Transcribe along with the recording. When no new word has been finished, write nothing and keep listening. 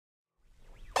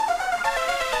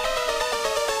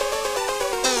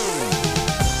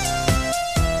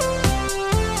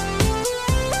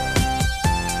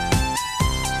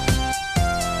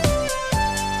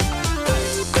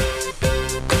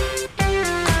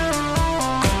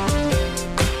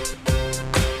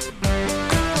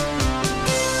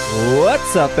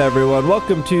What's up, everyone?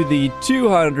 Welcome to the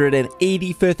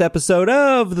 285th episode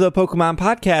of the Pokemon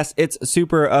Podcast. It's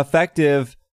super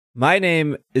effective. My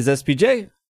name is SPJ.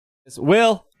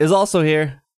 Will is also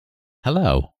here.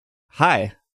 Hello.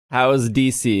 Hi. How is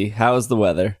DC? How is the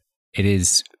weather? It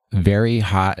is very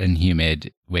hot and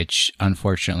humid, which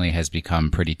unfortunately has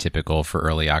become pretty typical for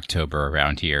early October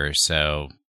around here, so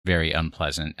very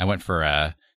unpleasant. I went for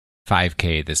a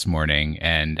 5K this morning,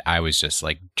 and I was just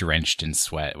like drenched in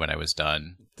sweat when I was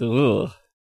done. Ugh.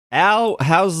 Al,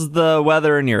 how's the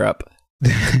weather in Europe?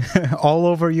 All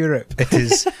over Europe, it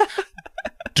is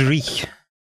dreich.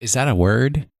 Is that a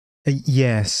word?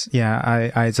 Yes, yeah.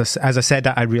 I as I said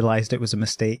that, I realized it was a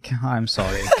mistake. I'm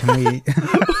sorry. Can we?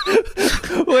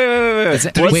 Wait.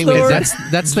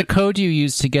 That's the code you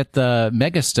use to get the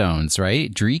megastones,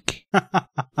 right? Dreich?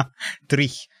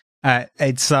 Dreich.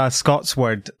 It's a Scots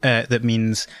word that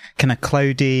means kind of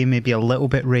cloudy, maybe a little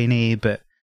bit rainy, but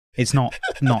it's not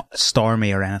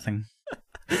stormy or anything.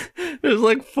 There's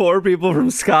like 4 people from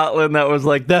Scotland that was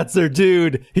like, that's their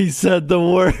dude. He said the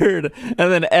word.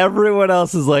 And then everyone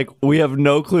else is like, we have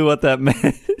no clue what that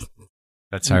meant.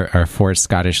 That's our 4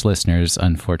 Scottish listeners.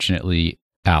 Unfortunately,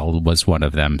 Al was one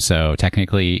of them. So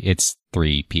technically, it's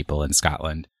 3 people in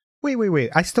Scotland. Wait.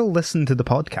 I still listen to the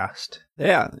podcast.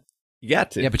 Yeah. You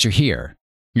got to. Yeah, but you're here.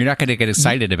 You're not going to get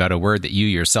excited about a word that you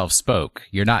yourself spoke.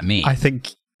 You're not me. I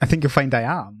think you'll find I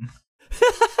am.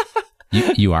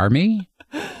 You are me?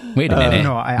 Wait a minute.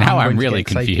 No, now I'm really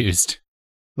confused.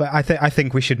 I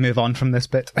think we should move on from this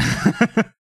bit.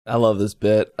 I love this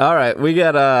bit. All right, we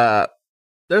got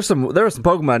there was some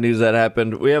Pokemon news that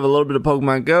happened. We have a little bit of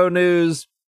Pokemon Go news.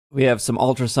 We have some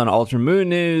Ultra Sun, Ultra Moon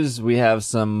news. We have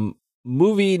some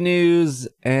movie news,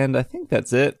 and I think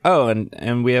that's it. Oh,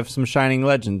 and we have some Shining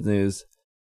Legends news.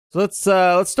 So let's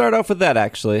start off with that,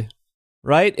 actually.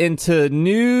 Right into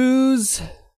news.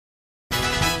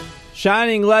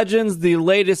 Shining Legends, the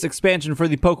latest expansion for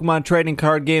the Pokemon trading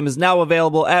card game, is now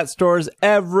available at stores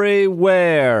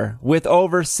everywhere. With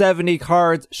over 70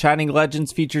 cards, Shining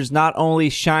Legends features not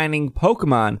only shining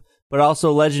Pokemon, but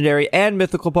also legendary and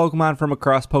mythical Pokemon from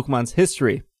across Pokemon's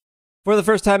history. For the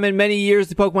first time in many years,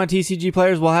 the Pokemon TCG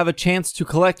players will have a chance to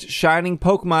collect shining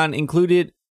Pokemon,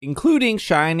 including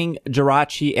Shining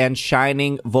Jirachi and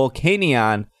Shining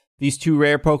Volcanion. These 2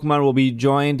 rare Pokemon will be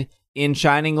joined in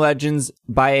Shining Legends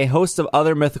by a host of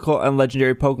other mythical and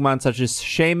legendary Pokemon such as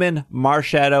Shaman,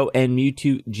 Marshadow, and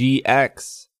Mewtwo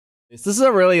GX. This is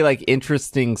a really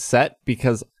interesting set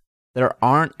because there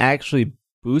aren't actually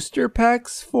booster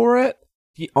packs for it.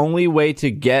 The only way to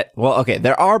get... Well, okay,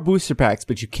 there are booster packs,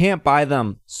 but you can't buy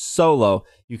them solo.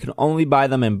 You can only buy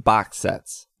them in box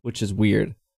sets, which is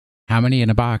weird. How many in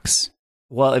a box?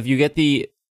 Well, if you get the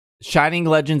Shining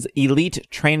Legends Elite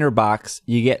Trainer box,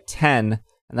 you get 10,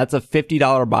 and that's a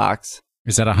 $50 box.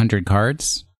 Is that 100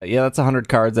 cards? Yeah, that's 100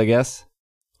 cards, I guess.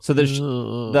 So there's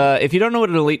if you don't know what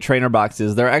an Elite Trainer box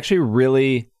is, they're actually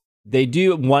really... They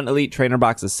do one Elite Trainer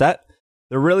box a set.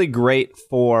 They're really great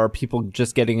for people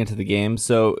just getting into the game.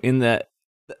 So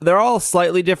they're all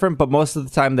slightly different, but most of the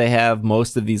time they have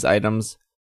most of these items.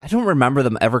 I don't remember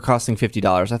them ever costing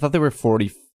 $50. I thought they were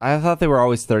 $40. I thought they were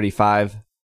always $35.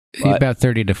 About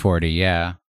 30 to 40,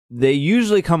 yeah. They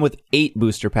usually come with 8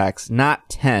 booster packs, not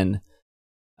 10.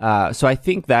 So I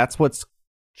think that's what's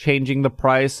changing the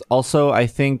price. Also, I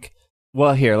think...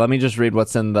 Well, here, let me just read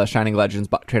what's in the Shining Legends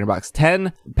trainer box.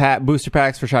 10 booster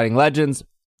packs for Shining Legends.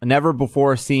 A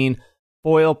never-before-seen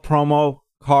foil promo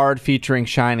card featuring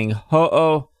Shining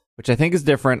Ho-Oh, which I think is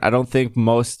different. I don't think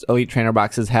most Elite Trainer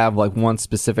boxes have one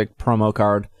specific promo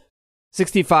card.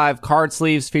 65 card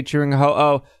sleeves featuring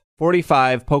Ho-Oh.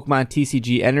 45 Pokemon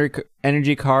TCG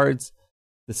energy cards.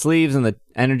 The sleeves and the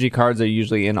energy cards are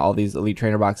usually in all these Elite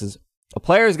Trainer boxes. A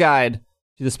player's guide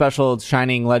to the special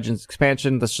Shining Legends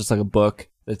expansion. That's just like a book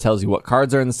that tells you what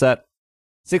cards are in the set.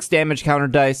 6 damage counter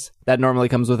dice. That normally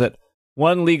comes with it.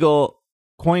 1 legal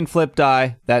coin flip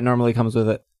die. That normally comes with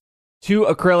it. 2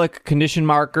 acrylic condition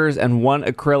markers and 1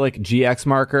 acrylic GX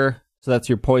marker. So that's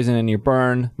your poison and your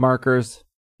burn markers.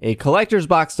 A collector's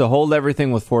box to hold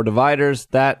everything with 4 dividers.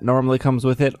 That normally comes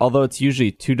with it, although it's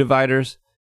usually 2 dividers.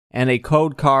 And a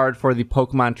code card for the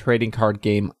Pokemon trading card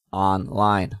game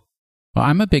online. Well,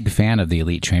 I'm a big fan of the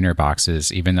Elite Trainer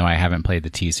boxes, even though I haven't played the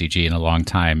TCG in a long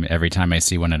time. Every time I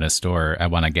see one in a store, I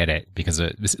want to get it because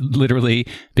of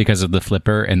the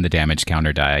flipper and the damage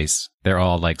counter dice. They're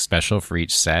all special for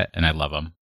each set, and I love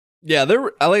them. Yeah,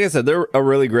 they're like I said, they're a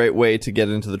really great way to get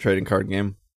into the trading card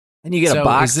game. And you get a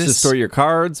box to store your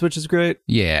cards, which is great.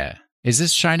 Yeah. Is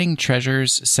this Shining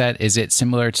Treasures set, is it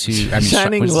similar to...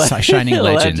 Shining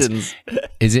Legends.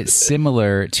 Is it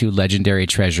similar to Legendary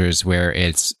Treasures where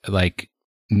it's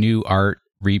new art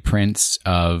reprints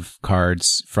of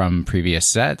cards from previous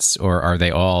sets, or are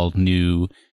they all new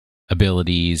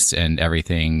abilities and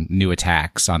everything, new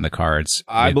attacks on the cards?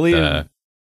 I believe,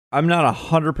 I'm not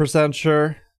 100%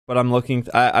 sure, but I'm looking.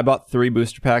 I bought 3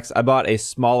 booster packs. I bought a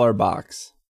smaller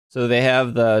box. So they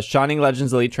have the Shining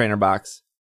Legends Elite Trainer box.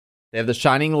 They have the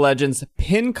Shining Legends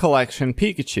Pin Collection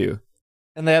Pikachu.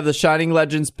 And they have the Shining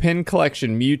Legends Pin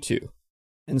Collection Mewtwo.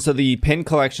 And so the pin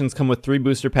collections come with 3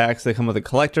 booster packs. They come with a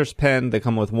collector's pin. They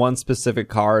come with 1 specific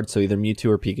card, so either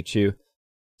Mewtwo or Pikachu.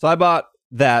 So I bought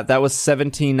that. That was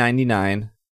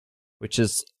 $17.99, which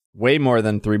is way more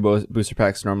than 3 booster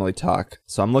packs normally talk.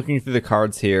 So I'm looking through the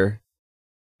cards here,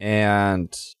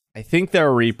 and I think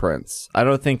they're reprints. I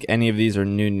don't think any of these are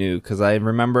new, because I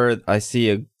remember I see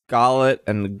a Gollet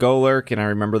and a Golurk, and I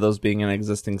remember those being in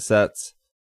existing sets.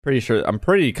 I'm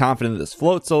pretty confident that this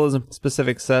Floatzel is in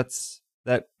specific sets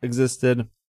that existed.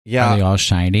 Yeah. Are they all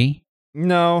shiny?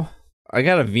 No. I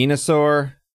got a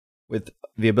Venusaur with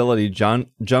the ability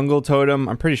Jungle Totem.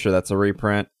 I'm pretty sure that's a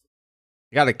reprint.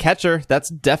 I got a Catcher. That's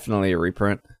definitely a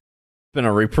reprint. It's been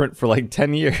a reprint for like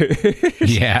 10 years.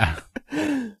 Yeah.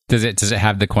 Does it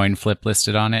have the coin flip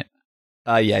listed on it?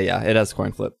 Yeah. It has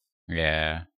coin flip.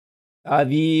 Yeah.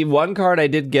 The one card I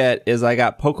did get is I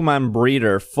got Pokemon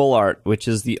Breeder Full Art, which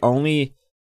is the only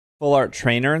full art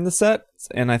trainer in the set,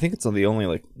 and I think it's the only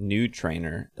like new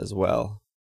trainer as well.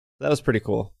 That was pretty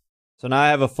cool. So now I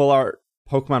have a full art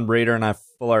Pokemon Breeder and I have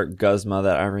full art Guzma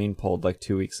that Irene pulled like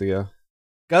 2 weeks ago.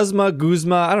 Guzma,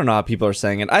 I don't know how people are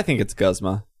saying it. I think it's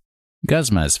Guzma.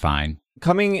 Guzma is fine.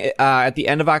 Coming at the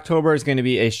end of October is going to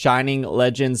be a Shining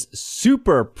Legends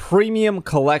Super Premium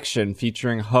Collection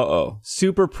featuring Ho-Oh.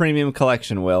 Super Premium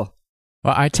Collection, Will.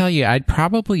 Well, I tell you, I'd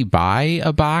probably buy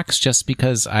a box just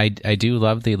because I do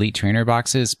love the Elite Trainer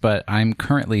boxes, but I'm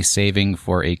currently saving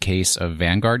for a case of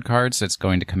Vanguard cards that's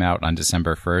going to come out on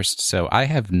December 1st, so I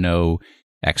have no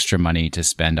extra money to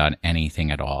spend on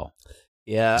anything at all.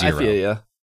 Yeah, 0. I feel you.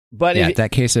 But yeah,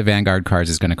 that case of Vanguard cards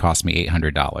is going to cost me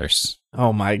 $800.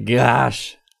 Oh my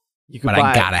gosh. I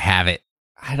gotta have it.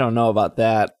 I don't know about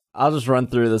that. I'll just run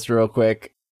through this real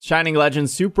quick. Shining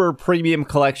Legends Super Premium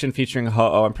Collection featuring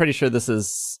Ho-Oh. I'm pretty sure this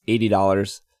is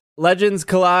 $80. Legends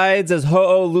collides as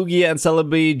Ho-Oh, Lugia, and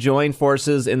Celebi join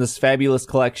forces in this fabulous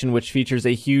collection, which features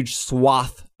a huge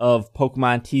swath of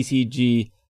Pokemon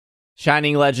TCG,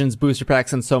 Shining Legends booster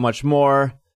packs, and so much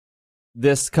more.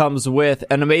 This comes with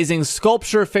an amazing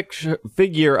sculpture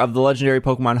figure of the legendary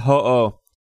Pokemon Ho-Oh,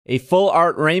 a full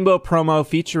art rainbow promo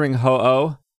featuring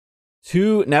Ho-Oh,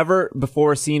 2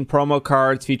 never-before-seen promo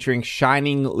cards featuring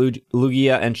Shining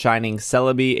Lugia and Shining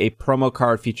Celebi, a promo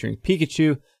card featuring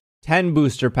Pikachu, 10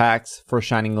 booster packs for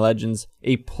Shining Legends,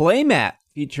 a playmat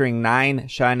featuring 9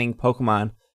 Shining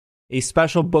Pokemon, a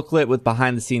special booklet with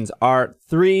behind-the-scenes art,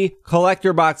 3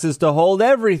 collector boxes to hold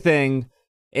everything,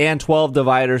 and 12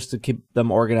 dividers to keep them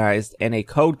organized, and a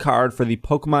code card for the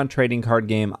Pokemon trading card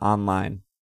game online.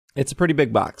 It's a pretty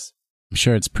big box. I'm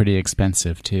sure it's pretty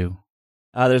expensive, too.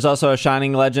 There's also a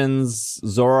Shining Legends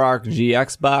Zoroark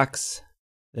GX box.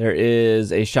 There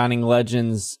is a Shining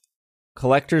Legends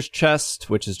Collector's Chest,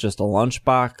 which is just a lunch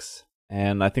box.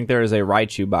 And I think there is a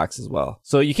Raichu box as well.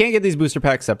 So you can't get these booster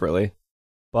packs separately.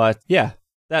 But yeah,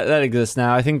 that exists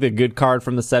now. I think the good card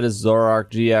from the set is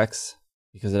Zoroark GX,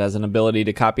 because it has an ability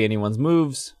to copy anyone's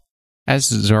moves. As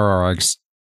Zoroarks,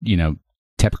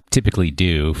 typically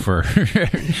do for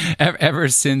ever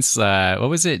since, what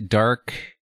was it? Dark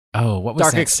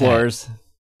Explorers. Set?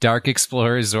 Dark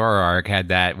Explorers Zoroark had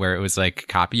that where it was like,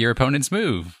 copy your opponent's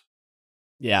move.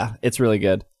 Yeah, it's really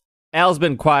good. Al's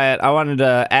been quiet. I wanted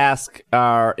to ask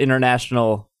our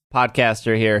international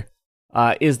podcaster here,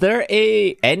 is there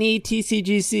any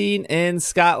TCG scene in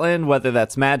Scotland, whether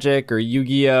that's Magic or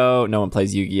Yu-Gi-Oh? No one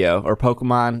plays Yu-Gi-Oh! Or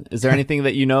Pokemon. Is there anything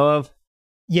that you know of?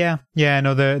 Yeah.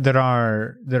 No, there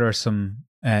are some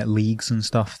leagues and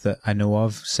stuff that I know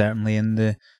of. Certainly in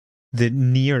the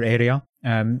near area,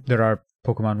 there are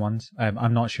Pokemon ones.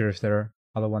 I'm not sure if there are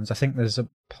other ones. I think there's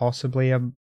possibly a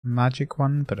Magic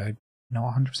one, but I'm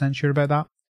not 100% sure about that.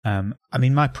 I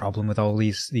mean, my problem with all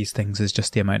these things is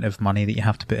just the amount of money that you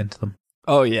have to put into them.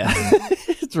 Oh yeah,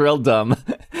 it's real dumb.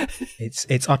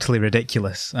 It's utterly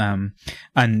ridiculous. And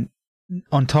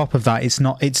on top of that, it's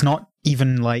not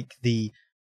even like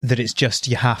that it's just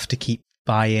you have to keep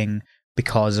buying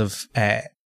because of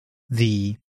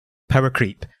the power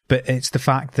creep, but it's the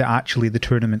fact that actually the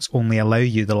tournaments only allow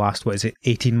you the last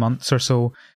 18 months or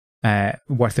so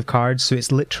worth of cards, so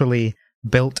it's literally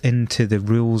built into the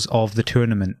rules of the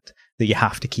tournament that you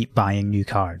have to keep buying new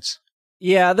cards.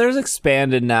 Yeah, there's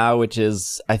expanded now, which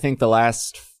is I think the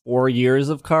last 4 years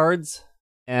of cards,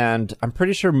 and I'm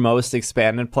pretty sure most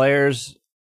expanded players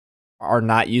are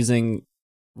not using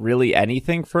really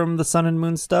anything from the Sun and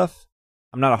Moon stuff.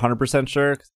 I'm not 100%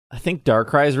 sure. I think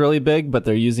Darkrai is really big, but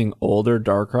they're using older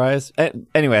Darkrai's.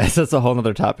 Anyway, that's a whole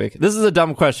other topic. This is a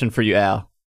dumb question for you, Al.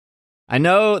 I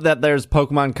know that there's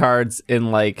Pokemon cards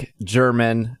in, like,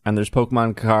 German, and there's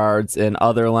Pokemon cards in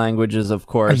other languages, of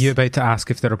course. Are you about to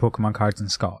ask if there are Pokemon cards in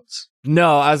Scots?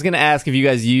 No, I was going to ask if you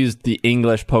guys used the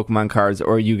English Pokemon cards,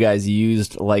 or you guys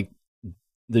used, like,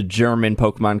 the German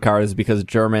Pokemon cards, because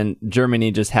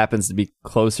Germany just happens to be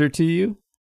closer to you.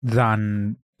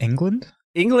 Than England?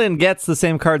 England gets the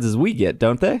same cards as we get,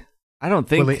 don't they? I don't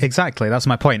think... Well, exactly, that's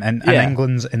my point. And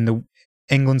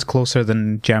England's closer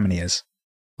than Germany is.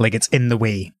 Like, it's in the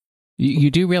way. You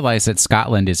do realize that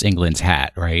Scotland is England's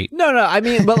hat, right? No, I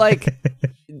mean, but like,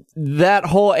 that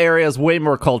whole area is way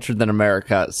more cultured than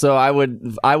America. So I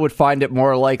would find it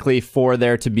more likely for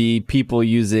there to be people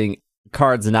using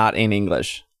cards not in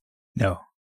English. No,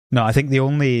 I think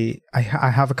I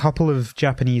have a couple of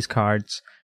Japanese cards,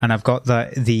 and I've got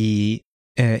the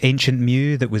Ancient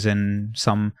Mew that was in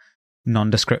some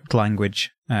nondescript language.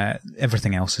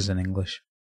 Everything else is in English.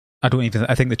 I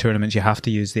think the tournaments you have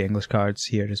to use the English cards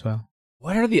here as well.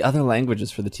 What are the other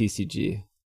languages for the TCG?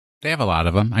 They have a lot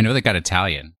of them. I know they got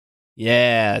Italian.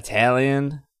 Yeah,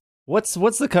 Italian. What's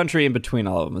the country in between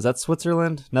all of them? Is that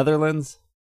Switzerland? Netherlands?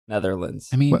 I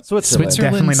mean, Switzerland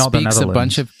Switzerland not speaks a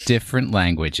bunch of different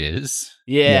languages.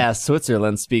 Yeah,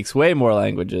 Switzerland speaks way more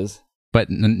languages. But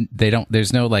they don't.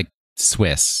 There's no like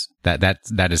Swiss. That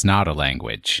is not a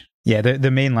language. Yeah, the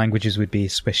main languages would be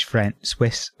Swiss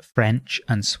French,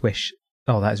 and Swiss.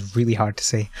 Oh, that's really hard to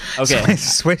say. Okay,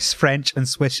 Swiss French and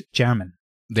Swiss German.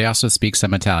 They also speak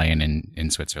some Italian in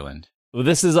Switzerland. Well,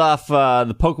 this is off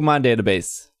the Pokemon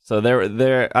database, so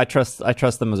they're I trust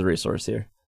them as a resource here.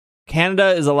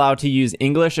 Canada is allowed to use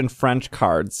English and French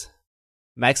cards.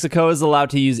 Mexico is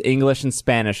allowed to use English and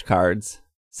Spanish cards.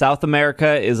 South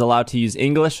America is allowed to use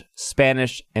English,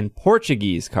 Spanish, and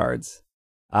Portuguese cards.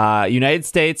 United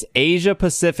States, Asia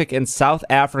Pacific, and South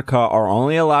Africa are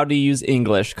only allowed to use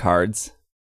English cards.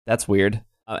 That's weird.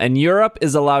 And Europe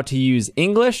is allowed to use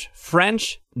English,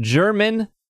 French, German,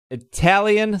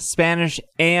 Italian, Spanish,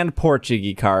 and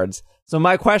Portuguese cards. So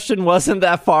my question wasn't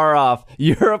that far off.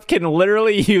 Europe can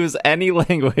literally use any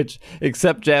language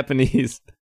except Japanese.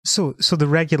 So the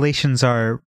regulations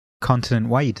are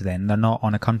continent-wide then? They're not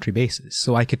on a country basis?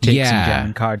 So I could take some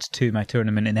German cards to my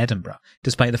tournament in Edinburgh,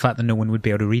 despite the fact that no one would be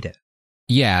able to read it.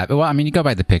 Yeah, well, I mean, you go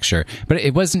by the picture. But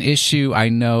it was an issue, I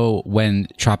know, when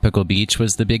Tropical Beach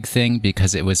was the big thing,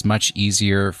 because it was much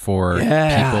easier for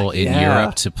people in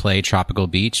Europe to play Tropical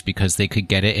Beach because they could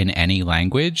get it in any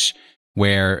language.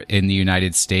 Where in the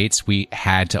United States, we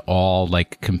had to all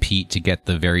like compete to get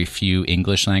the very few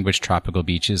English language tropical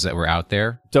beaches that were out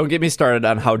there. Don't get me started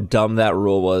on how dumb that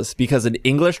rule was, because an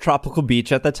English tropical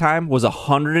beach at the time was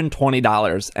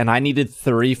 $120 and I needed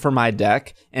 3 for my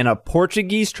deck, and a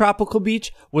Portuguese tropical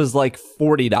beach was like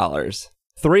 $40.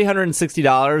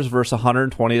 $360 versus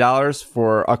 $120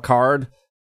 for a card,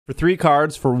 for 3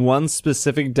 cards for one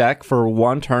specific deck for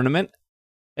one tournament.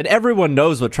 And everyone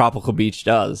knows what Tropical Beach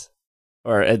does.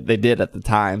 Or they did at the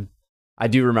time. I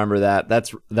do remember that.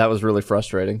 That was really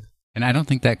frustrating. And I don't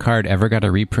think that card ever got a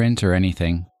reprint or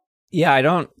anything. Yeah, I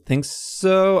don't think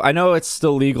so. I know it's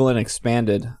still legal and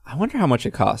expanded. I wonder how much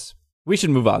it costs. We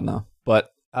should move on, though. But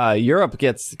Europe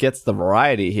gets the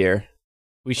variety here.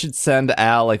 We should send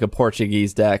Al like a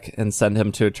Portuguese deck and send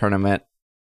him to a tournament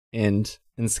in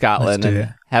Scotland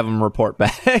and have him report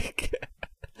back.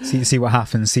 See what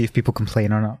happens. See if people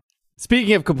complain or not.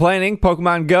 Speaking of complaining,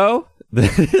 Pokemon Go.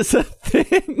 This is a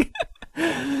thing.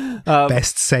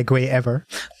 Best segue ever.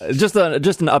 Just an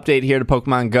update here to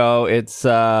Pokemon Go. It's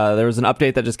there was an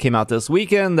update that just came out this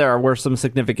weekend. There were some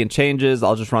significant changes.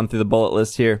 I'll just run through the bullet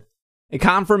list here. A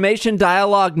confirmation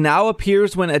dialog now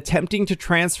appears when attempting to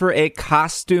transfer a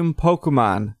costume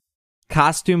Pokemon.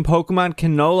 Costume Pokemon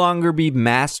can no longer be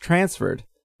mass transferred.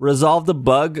 Resolved a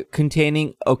bug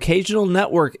containing occasional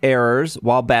network errors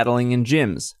while battling in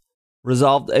gyms.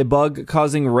 Resolved a bug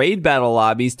causing raid battle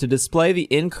lobbies to display the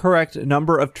incorrect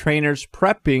number of trainers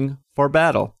prepping for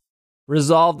battle.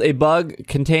 Resolved a bug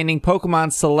containing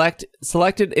Pokemon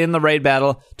selected in the raid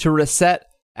battle to reset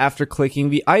after clicking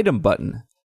the item button.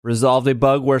 Resolved a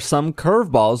bug where some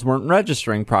curveballs weren't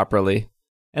registering properly.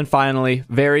 And finally,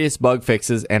 various bug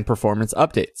fixes and performance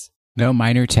updates. No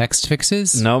minor text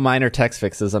fixes? No minor text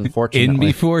fixes, unfortunately. In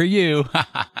before you.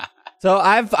 So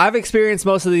I've experienced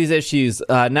most of these issues.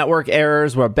 Network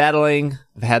errors while battling,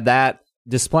 I've had that.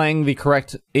 Displaying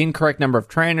the incorrect number of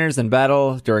trainers in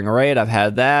battle during a raid, I've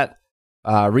had that.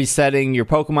 Resetting your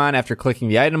Pokemon after clicking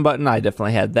the item button, I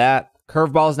definitely had that.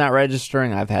 Curveball's not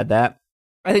registering, I've had that.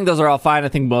 I think those are all fine. I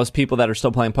think most people that are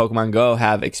still playing Pokemon Go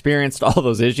have experienced all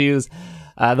those issues.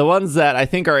 The ones that I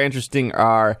think are interesting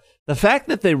are the fact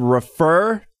that they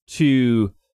refer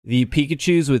to the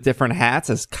Pikachus with different hats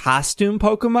as costume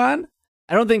Pokemon.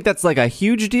 I don't think that's like a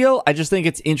huge deal. I just think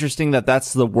it's interesting that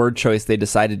that's the word choice they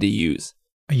decided to use.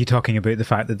 Are you talking about the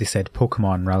fact that they said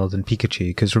Pokemon rather than Pikachu?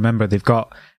 Because remember, they've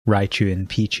got Raichu and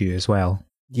Pichu as well.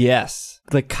 Yes,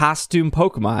 the costume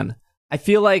Pokemon. I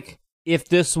feel like if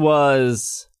this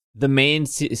was the main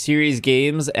series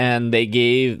games and they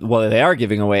are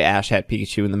giving away Ash Hat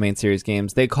Pikachu in the main series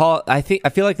games, I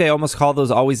feel like they almost call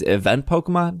those always event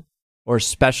Pokemon or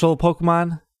special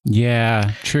Pokemon.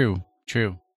 Yeah, true.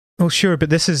 Well, sure, but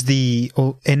this is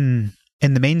in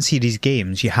the main series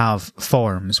games, you have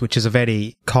forms, which is a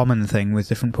very common thing with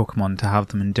different Pokemon to have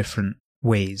them in different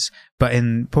ways. But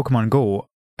in Pokemon Go,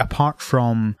 apart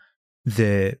from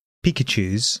the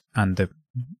Pikachus and the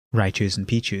Raichus and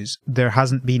Pichus, there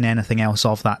hasn't been anything else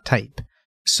of that type.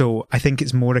 So I think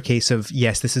it's more a case of,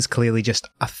 yes, this is clearly just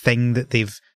a thing that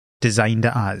they've designed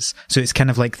it as. So it's kind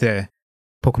of like the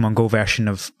Pokemon Go version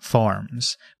of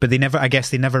forms. But they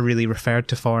never really referred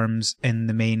to forms in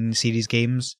the main series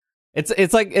games. I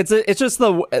think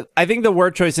the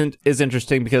word choice is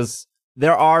interesting because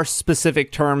there are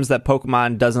specific terms that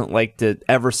Pokemon doesn't like to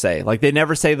ever say. Like, they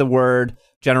never say the word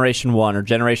Generation 1 or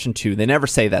Generation 2. They never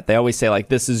say that. They always say, like,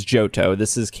 this is Johto,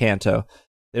 this is Kanto.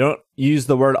 They don't use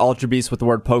the word Ultra Beast with the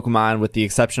word Pokemon, with the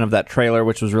exception of that trailer,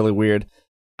 which was really weird.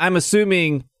 I'm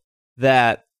assuming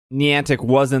that Niantic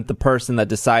wasn't the person that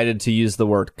decided to use the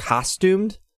word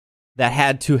costumed. That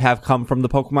had to have come from the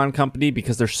Pokemon Company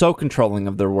because they're so controlling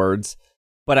of their words.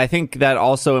 But I think that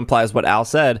also implies what Al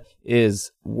said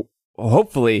is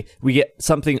hopefully we get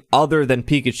something other than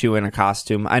Pikachu in a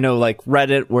costume. I know, like,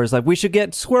 Reddit where it's like, we should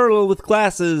get Squirtle with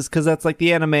glasses because that's like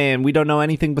the anime and we don't know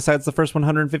anything besides the first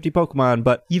 150 Pokemon.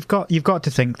 But you've got to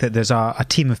think that there's a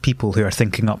team of people who are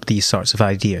thinking up these sorts of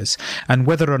ideas, and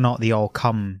whether or not they all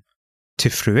come to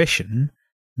fruition,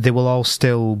 they will all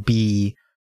still be.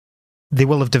 They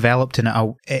will have developed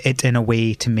it in a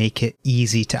way to make it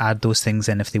easy to add those things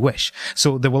in if they wish.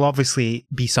 So there will obviously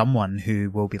be someone who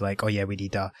will be like, oh yeah, we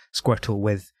need a Squirtle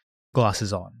with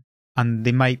glasses on. And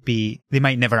they might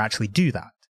never actually do that.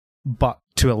 But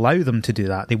to allow them to do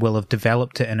that, they will have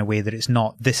developed it in a way that it's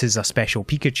not, this is a special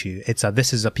Pikachu.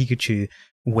 This is a Pikachu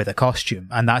with a costume.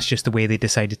 And that's just the way they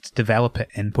decided to develop it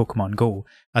in Pokemon Go,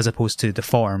 as opposed to the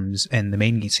forms in the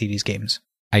main series games.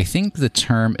 I think the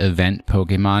term event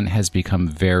Pokemon has become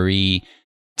very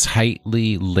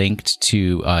tightly linked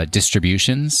to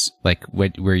distributions, like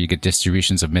where you get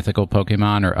distributions of mythical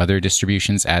Pokemon or other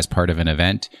distributions as part of an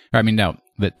event.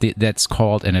 That's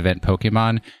called an event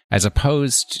Pokemon, as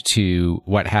opposed to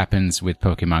what happens with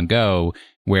Pokemon Go,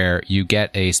 where you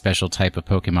get a special type of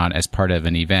Pokemon as part of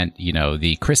an event,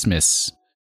 the Christmas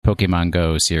Pokemon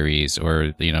Go series,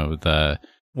 or, the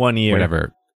 1 year,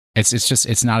 whatever.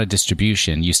 It's not a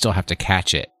distribution. You still have to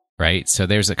catch it, right? So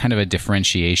there's a kind of a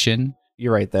differentiation.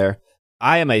 You're right there.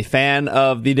 I am a fan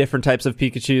of the different types of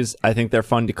Pikachus. I think they're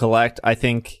fun to collect. I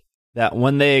think that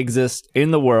when they exist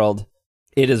in the world,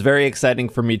 it is very exciting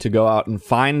for me to go out and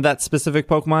find that specific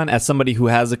Pokemon. As somebody who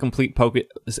has a complete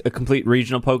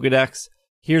regional Pokedex,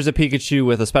 here's a Pikachu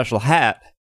with a special hat.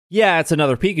 Yeah, it's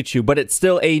another Pikachu, but it's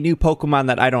still a new Pokemon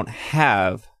that I don't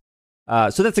have.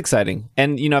 So that's exciting.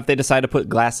 And, if they decide to put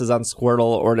glasses on Squirtle,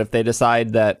 or if they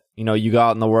decide that, you go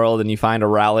out in the world and you find a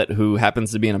Rowlet who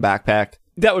happens to be in a backpack,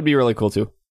 that would be really cool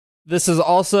too. This is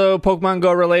also Pokemon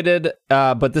Go related,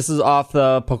 but this is off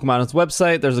the Pokemon's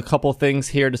website. There's a couple things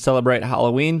here to celebrate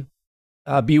Halloween.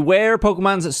 Beware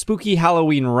Pokemon's spooky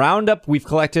Halloween roundup. We've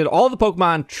collected all the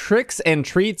Pokemon tricks and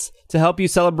treats to help you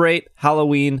celebrate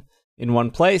Halloween in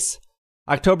one place.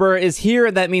 October is here,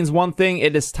 and that means one thing.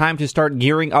 It is time to start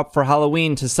gearing up for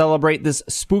Halloween. To celebrate this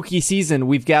spooky season,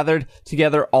 we've gathered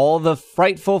together all the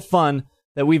frightful fun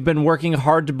that we've been working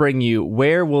hard to bring you.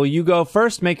 Where will you go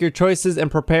first? Make your choices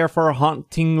and prepare for a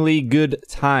hauntingly good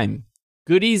time.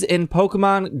 Goodies in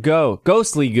Pokemon Go.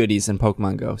 Ghostly goodies in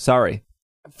Pokemon Go. Sorry.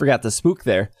 I forgot the spook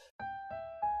there.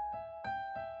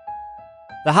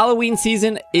 The Halloween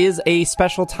season is a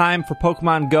special time for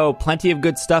Pokemon Go. Plenty of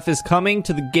good stuff is coming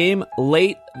to the game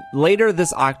later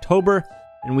this October,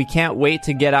 and we can't wait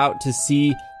to get out to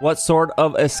see what sort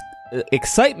of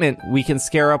excitement we can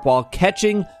scare up while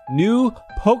catching new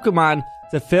Pokemon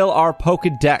to fill our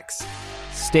Pokedex.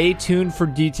 Stay tuned for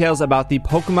details about the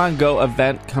Pokemon Go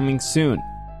event coming soon.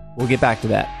 We'll get back to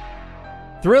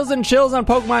that. Thrills and chills on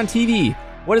Pokemon TV.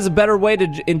 What is a better way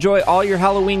to enjoy all your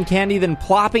Halloween candy than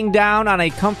plopping down on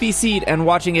a comfy seat and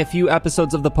watching a few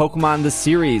episodes of the Pokemon The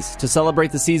Series? To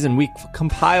celebrate the season, we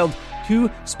compiled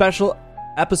 2 special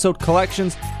episode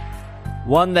collections.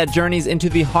 One that journeys into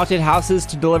the haunted houses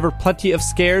to deliver plenty of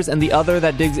scares, and the other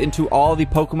that digs into all the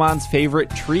Pokemon's favorite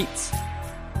treats.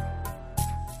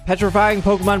 Petrifying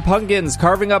Pokemon pumpkins.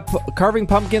 Carving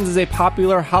pumpkins is a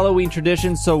popular Halloween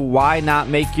tradition, so why not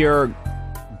make your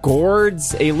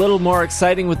gourds a little more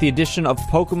exciting with the addition of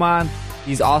Pokemon?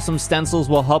 These awesome stencils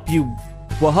will help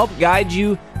guide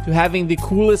you to having the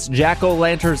coolest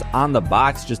jack-o'-lanterns on the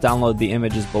box. Just download the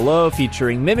images below,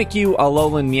 featuring Mimikyu,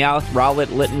 Alolan Meowth,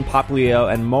 Rowlet, Litten,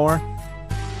 Popplio, and more.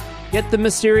 Get the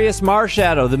mysterious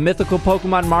Marshadow. The mythical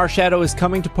Pokemon Marshadow is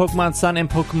coming to Pokemon Sun and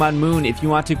Pokemon Moon. If you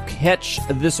want to catch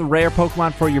this rare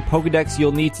Pokemon for your Pokedex,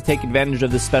 you'll need to take advantage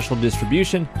of this special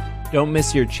distribution. Don't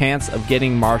miss your chance of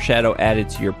getting Marshadow added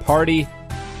to your party.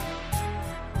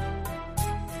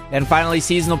 And finally,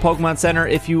 Seasonal Pokemon Center.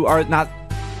 If you're not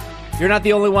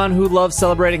the only one who loves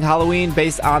celebrating Halloween.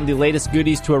 Based on the latest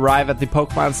goodies to arrive at the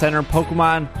Pokemon Center,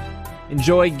 Pokemon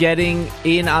enjoy getting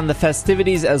in on the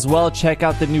festivities as well. Check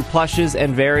out the new plushes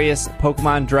and various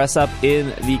Pokemon dress up in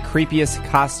the creepiest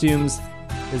costumes.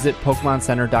 Visit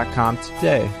PokemonCenter.com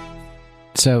today.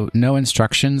 So, no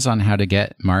instructions on how to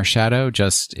get Marshadow,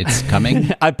 just it's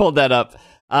coming? I pulled that up.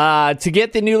 To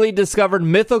get the newly discovered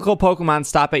mythical Pokemon,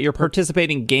 stop at your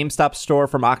participating GameStop store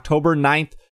from October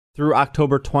 9th through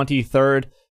October 23rd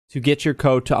to get your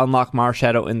code to unlock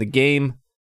Marshadow in the game.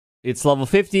 It's level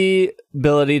 50,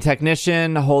 ability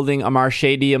technician, holding a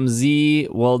Marshadium Z,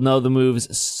 will know the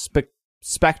moves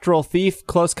Spectral Thief,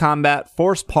 Close Combat,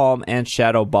 Force Palm, and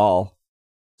Shadow Ball.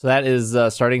 So that is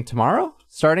starting tomorrow?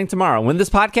 Starting tomorrow. When this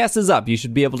podcast is up, you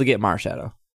should be able to get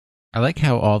Marshadow. I like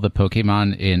how all the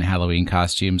Pokemon in Halloween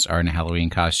costumes are in Halloween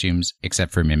costumes,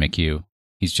 except for Mimikyu.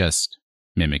 He's just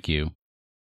Mimikyu.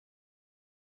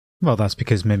 Well, that's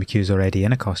because Mimikyu's already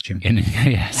in a costume.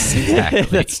 Yes, exactly.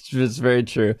 That's very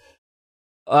true.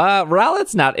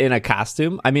 Rowlet's not in a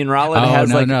costume. I mean, Rowlet has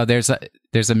no. There's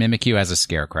a Mimikyu as a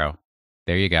scarecrow.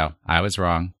 There you go. I was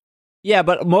wrong. Yeah,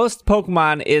 but most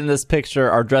Pokemon in this picture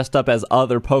are dressed up as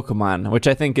other Pokemon, which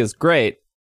I think is great.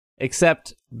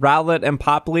 Except Rowlet and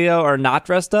Popplio are not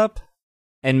dressed up,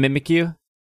 and Mimikyu.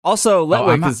 Also,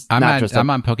 Letwick is not dressed up.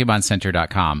 I'm on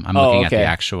PokemonCenter.com. I'm looking at the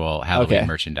actual Halloween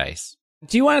merchandise.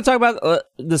 Do you want to talk about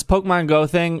this Pokemon Go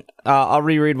thing? I'll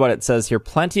reread what it says here.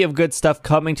 Plenty of good stuff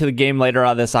coming to the game later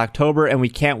on this October, and we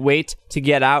can't wait to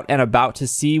get out and about to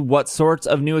see what sorts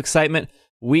of new excitement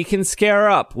we can scare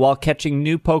up while catching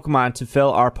new Pokemon to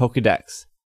fill our Pokedex.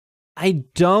 I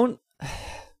don't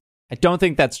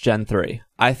think that's Gen 3.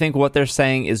 I think what they're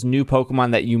saying is new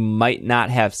Pokemon that you might not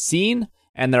have seen,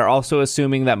 and they're also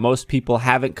assuming that most people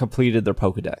haven't completed their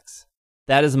Pokedex.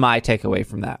 That is my takeaway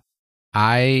from that.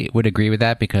 I would agree with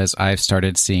that because I've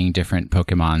started seeing different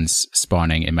Pokemons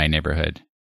spawning in my neighborhood.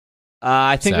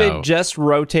 I think they just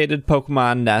rotated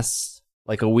Pokemon nests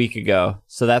like a week ago,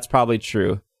 so that's probably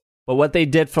true. But what they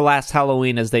did for last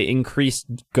Halloween is they increased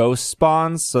ghost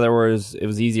spawns, so it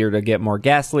was easier to get more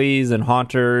Ghastlies and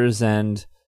Haunters, and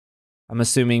I'm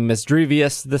assuming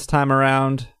Misdrevious this time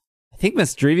around. I think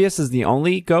Misdrevious is the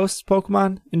only ghost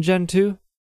Pokemon in Gen 2.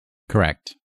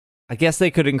 Correct. I guess they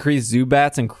could increase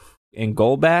Zubats and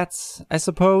Golbats, I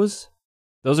suppose.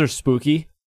 Those are spooky.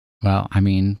 Well, I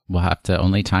mean, we'll have to,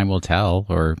 only time will tell,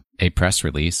 or a press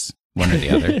release, one or the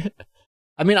other.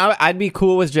 I mean, I'd be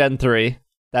cool with Gen 3,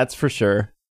 that's for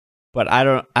sure. But I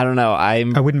don't know. I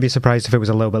wouldn't be surprised if it was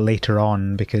a little bit later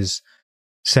on, because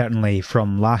certainly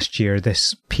from last year,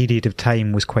 this period of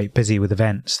time was quite busy with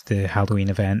events, the Halloween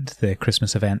event, the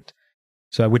Christmas event.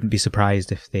 So I wouldn't be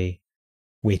surprised if they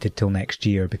waited till next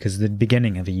year, because the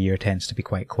beginning of the year tends to be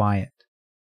quite quiet.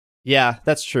 Yeah,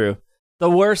 that's true.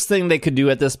 The worst thing they could do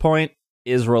at this point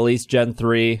is release Gen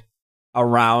 3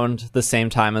 around the same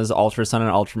time as Ultra Sun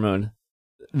and Ultra Moon.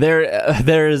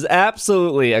 There is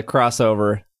absolutely a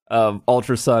crossover of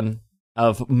Ultra Sun,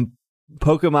 of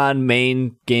Pokemon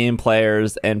main game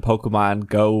players and Pokemon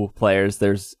Go players.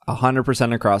 There's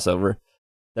 100% a crossover.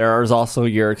 There is also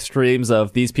your extremes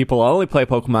of these people only play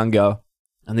Pokemon Go,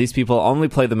 and these people only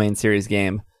play the main series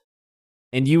game.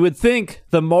 And you would think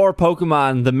the more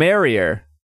Pokemon, the merrier.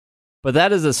 But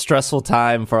that is a stressful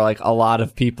time for like a lot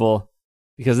of people,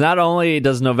 because not only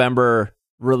does November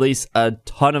release a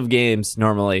ton of games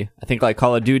normally, I think like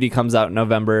Call of Duty comes out in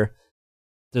November.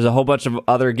 There's a whole bunch of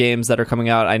other games that are coming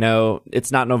out. I know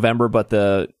it's not November, but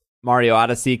the Mario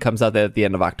Odyssey comes out at the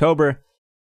end of October.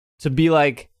 To be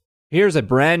like, here's a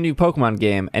brand new Pokemon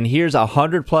game, and here's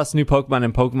 100 plus new Pokemon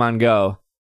in Pokemon Go.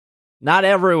 Not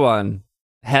everyone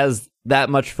has that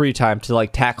much free time to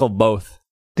like tackle both.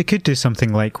 They could do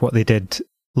something like what they did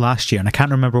last year, and I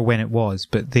can't remember when it was,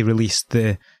 but they released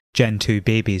the Gen 2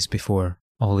 babies before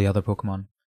all the other Pokemon.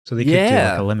 So they could do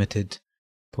like a limited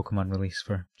Pokemon release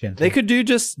for Gen 3. They could do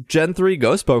just Gen 3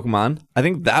 Ghost Pokemon. I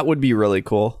think that would be really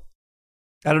cool.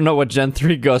 I don't know what Gen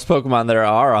 3 Ghost Pokemon there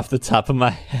are off the top of my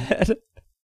head.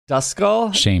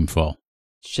 Duskull? Shameful.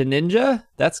 Shedinja?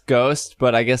 That's Ghost,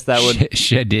 but I guess that would...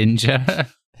 Shedinja?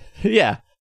 Yeah.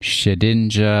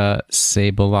 Shedinja,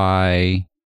 Sableye,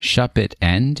 Shuppet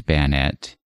and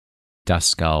Banette,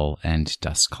 Duskull, and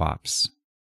Dusclops.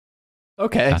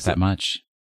 Okay. Not that much.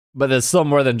 But there's still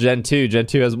more than Gen 2. Gen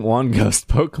 2 has one Ghost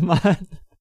Pokemon.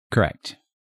 Correct.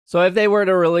 So if they were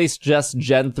to release just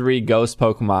Gen 3 Ghost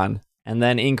Pokemon and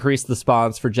then increase the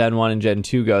spawns for Gen 1 and Gen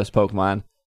 2 Ghost Pokemon,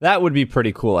 that would be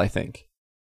pretty cool, I think.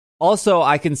 Also,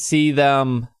 I could see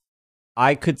them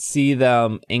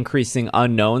increasing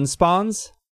unknown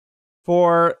spawns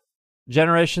for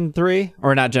Generation 3,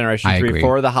 or not Generation 3, agree.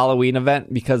 for the Halloween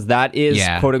event, because that is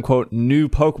quote-unquote new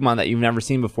Pokemon that you've never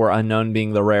seen before, unknown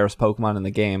being the rarest Pokemon in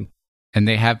the game. And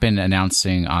they have been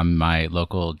announcing on my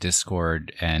local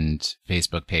Discord and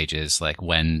Facebook pages, like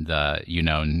when the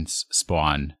Unowns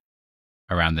spawn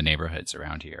around the neighborhoods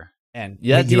around here. And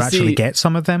you actually get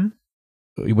some of them?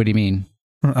 What do you mean?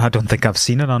 I don't think I've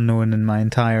seen an Unknown in my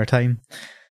entire time.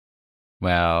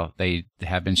 Well, they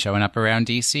have been showing up around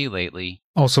DC lately.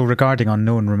 Also, regarding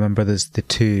Unknown, remember there's the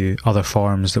 2 other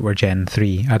forms that were Gen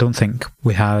 3. I don't think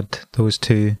we had those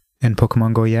 2 in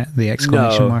Pokemon Go yet, the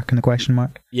exclamation mark and the question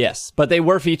mark. Yes, but they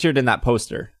were featured in that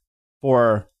poster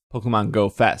for Pokemon Go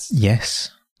Fest.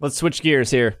 Yes. Let's switch gears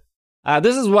here.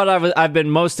 This is what I've been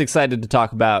most excited to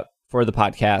talk about for the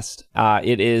podcast.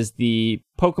 It is the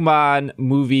Pokemon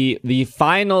movie, the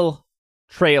final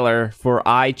trailer for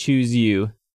I Choose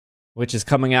You, which is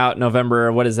coming out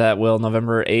November, what is that, Will?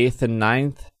 November 8th and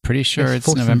 9th? Pretty sure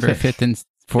it's November 5th and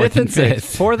 4th and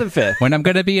 5th. 4th and 5th. When I'm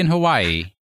going to be in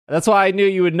Hawaii. That's why I knew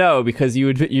you would know, because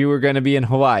you were going to be in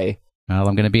Hawaii. Well,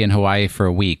 I'm going to be in Hawaii for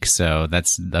a week, so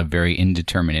that's a very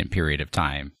indeterminate period of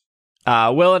time.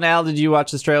 Will and Al, did you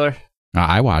watch this trailer?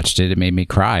 I watched it. It made me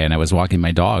cry, and I was walking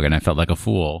my dog, and I felt like a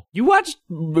fool. You watch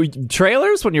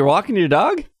trailers when you're walking your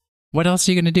dog? What else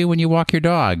are you going to do when you walk your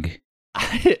dog?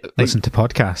 Listen to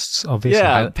podcasts, obviously.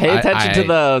 Yeah, pay attention to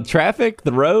the traffic,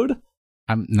 the road.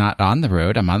 I'm not on the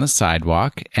road. I'm on the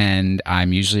sidewalk, and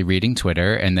I'm usually reading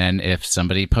Twitter. And then if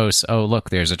somebody posts, oh, look,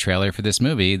 there's a trailer for this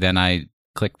movie, then I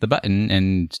click the button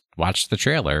and watch the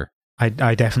trailer. I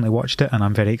definitely watched it, and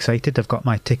I'm very excited. I've got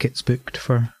my tickets booked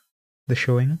for the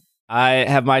showing. I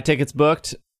have my tickets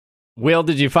booked. Will,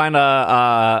 did you find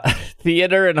a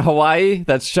theater in Hawaii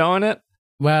that's showing it?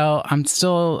 Well, I'm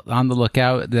still on the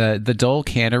lookout. The Dole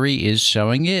Cannery is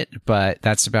showing it, but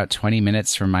that's about 20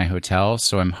 minutes from my hotel.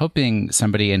 So I'm hoping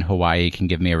somebody in Hawaii can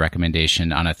give me a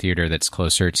recommendation on a theater that's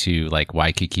closer to like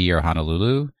Waikiki or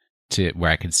Honolulu to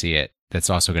where I could see it. That's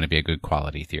also going to be a good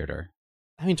quality theater.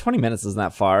 I mean, 20 minutes isn't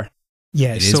that far.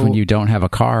 Yeah, it is when you don't have a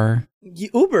car.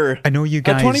 Uber. I know you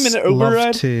guys 20-minute Uber love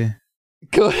ride? to...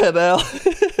 Go ahead, Al.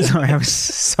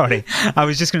 Sorry. I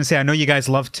was just going to say, I know you guys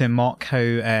love to mock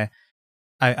how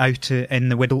out in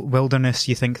the wilderness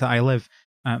you think that I live,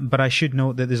 but I should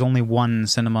note that there's only one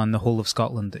cinema in the whole of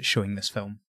Scotland that's showing this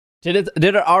film. Did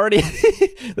it already?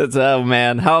 That's, oh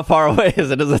man, how far away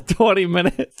is it? Is it 20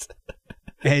 minutes?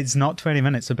 It's not 20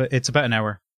 minutes, it's about an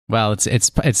hour. Well,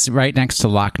 it's right next to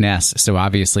Loch Ness, so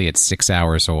obviously it's 6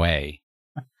 hours away.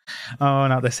 Oh,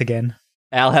 not this again.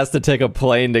 Al has to take a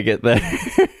plane to get there.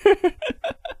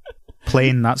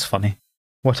 Plane, that's funny.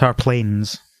 What are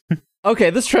planes?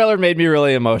 Okay, this trailer made me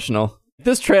really emotional.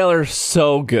 This trailer is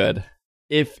so good.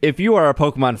 If you are a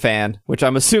Pokemon fan, which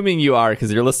I'm assuming you are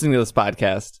because you're listening to this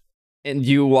podcast, and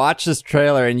you watch this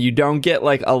trailer and you don't get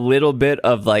like a little bit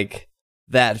of like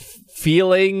that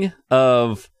feeling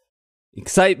of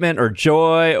excitement or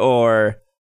joy or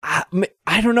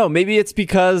I don't know, maybe it's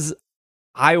because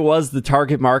I was the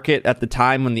target market at the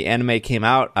time when the anime came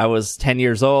out. I was 10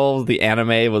 years old. The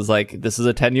anime was like, this is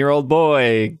a 10-year-old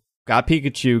boy, got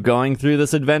Pikachu going through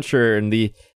this adventure,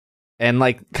 and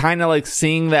like kind of like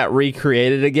seeing that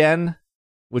recreated again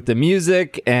with the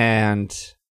music, and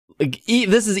like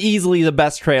this is easily the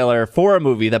best trailer for a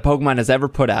movie that Pokemon has ever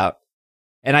put out.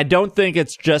 And I don't think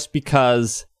it's just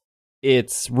because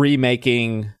it's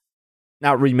reimagining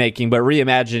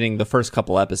the first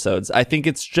couple episodes. I think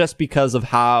it's just because of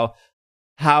how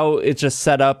it's just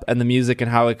set up and the music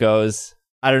and how it goes.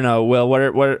 I don't know, Will,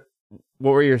 what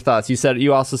were your thoughts?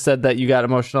 You also said that you got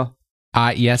emotional?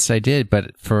 Yes, I did,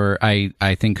 but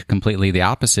I think completely the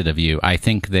opposite of you. I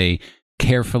think they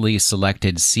carefully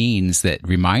selected scenes that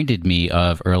reminded me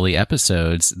of early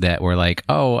episodes that were like,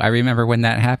 oh, I remember when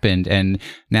that happened, and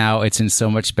now it's in so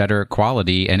much better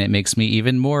quality, and it makes me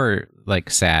even more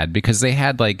like sad because they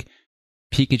had like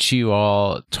Pikachu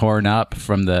all torn up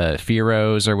from the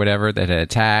Fearos or whatever that had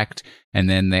attacked, and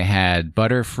then they had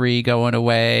Butterfree going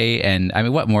away, and I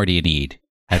mean, what more do you need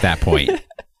at that point?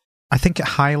 I think it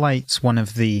highlights one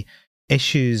of the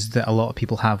issues that a lot of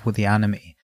people have with the anime,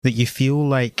 that you feel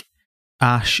like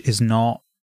Ash is not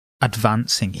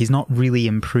advancing. He's not really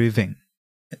improving.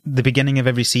 The beginning of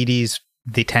every series,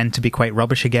 they tend to be quite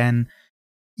rubbish again.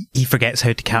 He forgets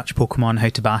how to catch Pokemon, how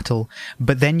to battle.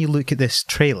 But then you look at this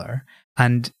trailer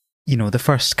and, you know, the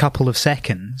first couple of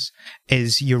seconds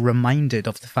is you're reminded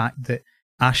of the fact that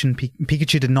Ash and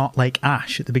Pikachu did not like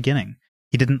Ash at the beginning.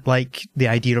 He didn't like the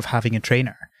idea of having a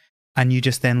trainer. And you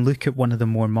just then look at one of the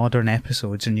more modern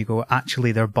episodes and you go,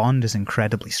 actually, their bond is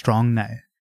incredibly strong now.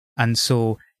 And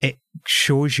so it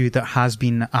shows you there has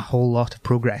been a whole lot of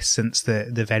progress since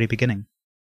the very beginning.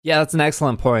 Yeah, that's an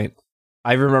excellent point.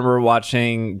 I remember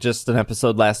watching just an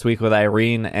episode last week with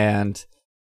Irene, and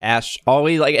Ash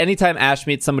always, like, anytime Ash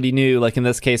meets somebody new, like in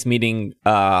this case meeting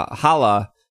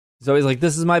Hala, he's always like,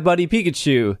 this is my buddy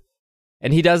Pikachu.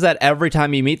 And he does that every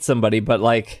time he meets somebody, but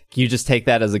like, you just take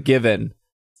that as a given.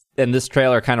 And this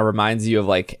trailer kind of reminds you of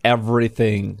like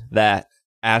everything that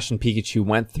Ash and Pikachu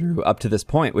went through up to this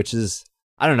point, which is,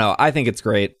 I don't know, I think it's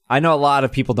great. I know a lot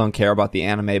of people don't care about the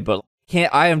anime, but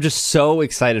I am just so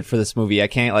excited for this movie. I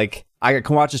can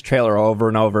watch this trailer over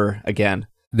and over again.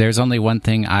 There's only one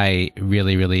thing I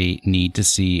really, really need to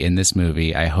see in this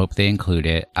movie. I hope they include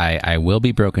it. I will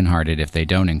be brokenhearted if they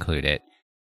don't include it.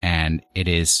 And it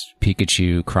is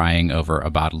Pikachu crying over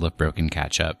a bottle of broken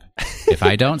ketchup. If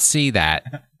I don't see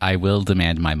that, I will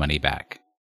demand my money back.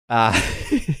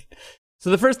 So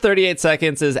the first 38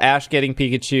 seconds is Ash getting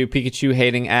Pikachu, Pikachu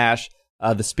hating Ash,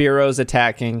 the Spearows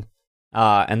attacking,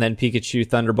 and then Pikachu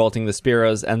thunderbolting the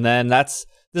Spearows. And then this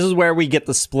is where we get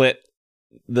the split.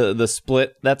 The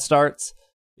split that starts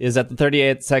is at the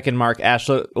 38 second mark. Ash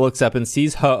looks up and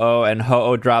sees Ho-Oh, and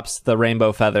Ho-Oh drops the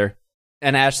rainbow feather.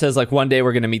 And Ash says, like, one day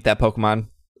we're going to meet that Pokemon.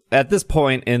 At this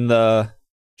point in the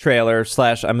trailer /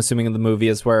 I'm assuming in the movie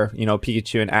is where, you know,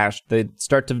 Pikachu and Ash, they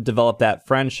start to develop that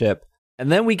friendship.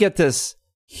 And then we get this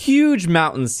huge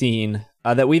mountain scene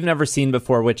that we've never seen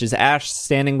before, which is Ash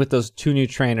standing with those two new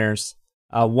trainers,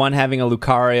 one having a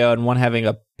Lucario and one having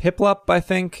a Piplup, I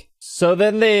think. So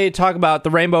then they talk about the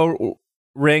Rainbow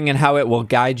Ring and how it will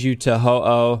guide you to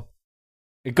Ho-Oh.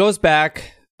 It goes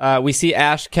back. We see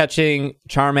Ash catching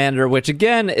Charmander, which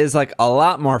again is like a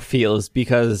lot more feels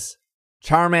because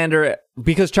Charizard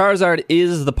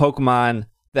is the Pokemon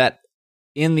that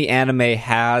in the anime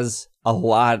has a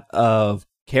lot of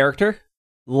character.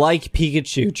 Like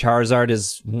Pikachu, Charizard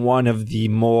is one of the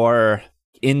more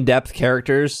in-depth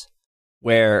characters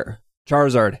where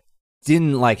Charizard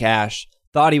didn't like Ash,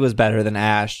 thought he was better than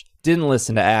Ash, didn't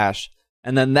listen to Ash,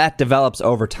 and then that develops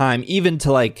over time, even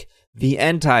to like the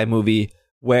Entei movie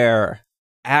where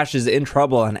Ash is in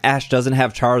trouble and Ash doesn't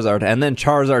have Charizard, and then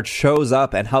Charizard shows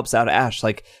up and helps out Ash.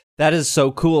 Like, that is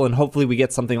so cool, and hopefully we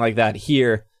get something like that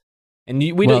here. And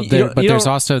there's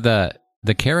also the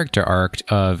character arc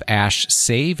of Ash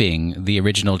saving the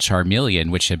original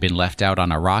Charmeleon, which had been left out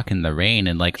on a rock in the rain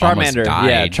and like almost died.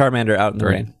 Yeah, Charmander out in the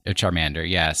rain. Charmander,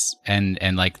 yes, and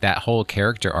like that whole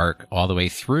character arc all the way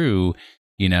through.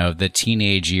 You know, the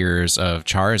teenage years of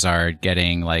Charizard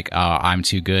getting like, oh, I'm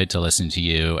too good to listen to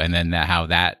you. And then how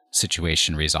that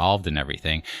situation resolved and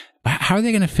everything. How are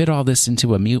they going to fit all this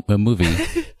into a movie?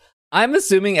 I'm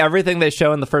assuming everything they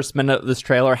show in the first minute of this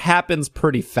trailer happens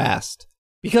pretty fast.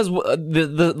 Because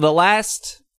the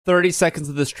last 30 seconds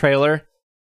of this trailer,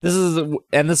 this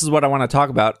is what I want to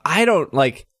talk about. I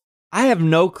have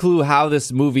no clue how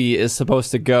this movie is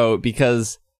supposed to go,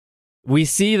 because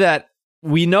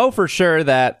we know for sure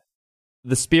that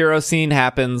the Spearow scene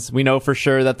happens. We know for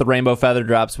sure that the Rainbow Feather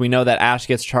drops. We know that Ash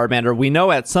gets Charmander. We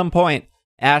know at some point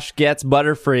Ash gets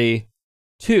Butterfree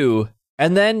too.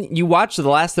 And then you watch the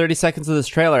last 30 seconds of this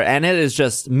trailer, and it is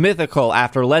just mythical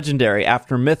after legendary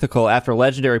after mythical after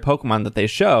legendary Pokemon that they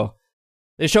show.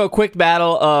 They show a quick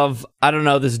battle of, I don't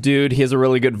know, this dude. He has a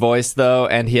really good voice, though,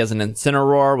 and he has an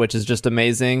Incineroar, which is just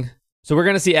amazing. So we're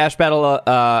going to see Ash battle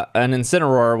an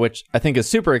Incineroar, which I think is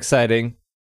super exciting.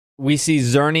 We see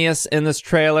Xerneas in this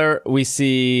trailer. We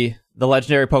see the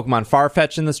legendary Pokemon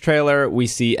Farfetch in this trailer. We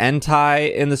see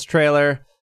Entei in this trailer.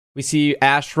 We see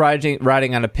Ash riding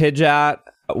on a Pidgeot.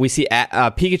 We see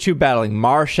Pikachu battling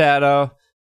Marshadow.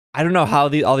 I don't know how all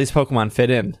these Pokemon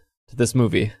fit in to this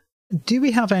movie. Do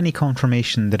we have any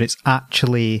confirmation that it's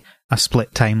actually a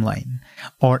split timeline?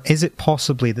 Or is it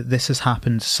possibly that this has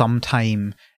happened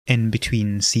sometime in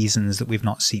between seasons that we've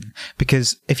not seen?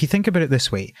 Because if you think about it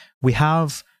this way, we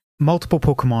have multiple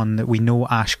Pokemon that we know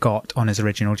Ash got on his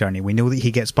original journey. We know that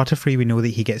he gets Butterfree, we know that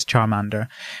he gets Charmander.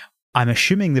 I'm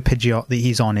assuming the Pidgeot that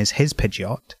he's on is his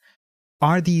Pidgeot.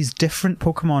 Are these different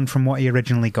Pokemon from what he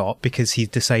originally got because he's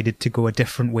decided to go a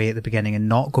different way at the beginning and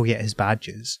not go get his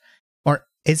badges? Or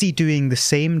is he doing the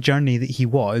same journey that he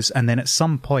was, and then at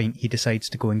some point he decides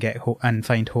to go and get and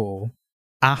find Ho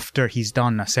after he's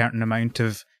done a certain amount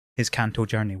of his Kanto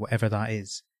journey, whatever that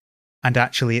is? And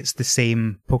actually it's the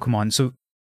same Pokemon. So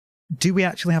do we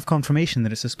actually have confirmation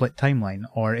that it's a split timeline,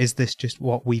 or is this just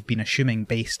what we've been assuming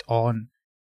based on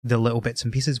the little bits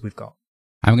and pieces we've got?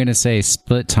 I'm going to say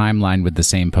split timeline with the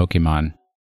same Pokemon.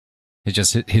 It's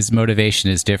just his motivation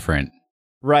is different.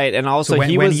 Right, and also so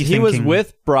he was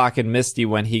with Brock and Misty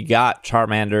when he got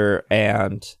Charmander,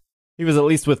 and he was at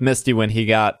least with Misty when he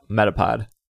got Metapod.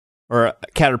 Or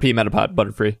Caterpie, Metapod,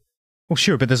 Butterfree. Well,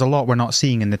 sure, but there's a lot we're not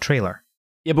seeing in the trailer.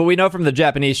 Yeah, but we know from the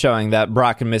Japanese showing that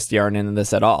Brock and Misty aren't in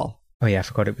this at all. Oh yeah, I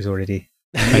forgot it was already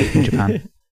out in Japan.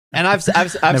 And I've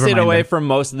stayed away from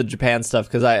most of the Japan stuff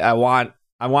because I want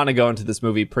to go into this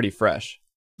movie pretty fresh.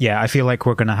 Yeah, I feel like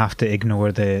we're going to have to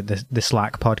ignore the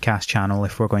Slack podcast channel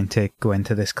if we're going to go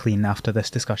into this clean after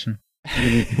this discussion.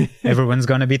 Everyone's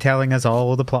going to be telling us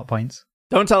all the plot points.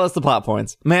 Don't tell us the plot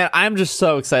points. Man, I'm just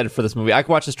so excited for this movie. I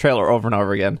could watch this trailer over and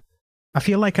over again. I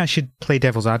feel like I should play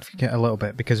devil's advocate a little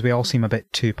bit because we all seem a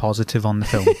bit too positive on the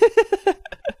film.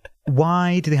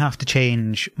 Why do they have to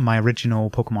change my original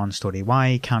Pokemon story?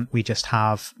 Why can't we just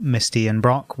have Misty and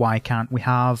Brock? Why can't we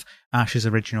have Ash's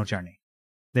original journey?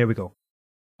 There we go.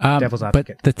 Devil's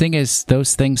advocate. But the thing is,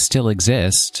 those things still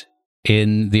exist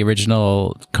in the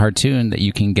original cartoon that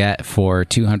you can get for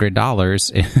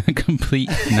 $200 in a complete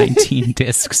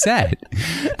 19-disc set.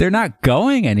 They're not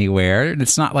going anywhere.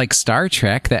 It's not like Star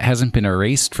Trek that hasn't been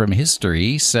erased from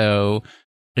history. So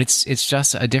it's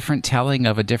just a different telling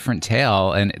of a different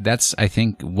tale. And that's, I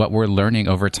think, what we're learning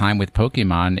over time with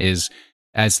Pokemon is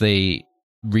as they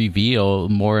reveal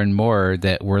more and more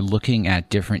that we're looking at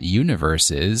different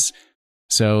universes.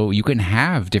 So you can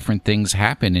have different things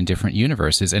happen in different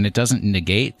universes, and it doesn't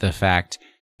negate the fact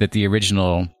that the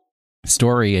original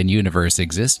story and universe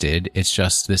existed. It's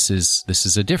just this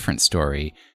is a different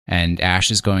story. And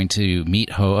Ash is going to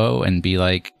meet Ho-Oh and be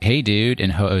like, "Hey, dude,"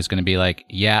 and Ho-Oh is going to be like,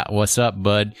 "Yeah, what's up,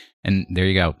 bud?" And there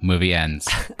you go. Movie ends.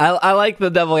 I like the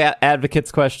devil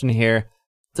advocate's question here.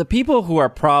 The people who are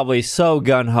probably so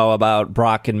gung-ho about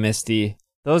Brock and Misty,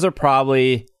 those are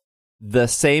probably the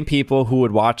same people who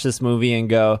would watch this movie and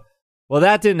go, well,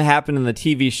 that didn't happen in the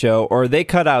TV show, or they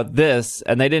cut out this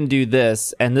and they didn't do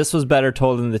this, and this was better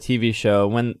told in the TV show.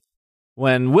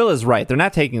 When Will is right, they're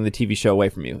not taking the TV show away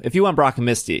from you. If you want Brock and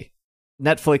Misty,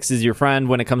 Netflix is your friend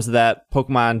when it comes to that.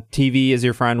 Pokemon TV is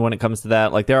your friend when it comes to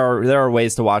that. Like there are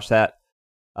ways to watch that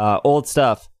old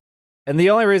stuff. And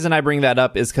the only reason I bring that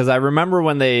up is because I remember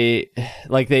when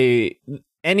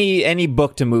any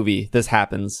book to movie, this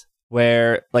happens.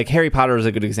 Where, like, Harry Potter is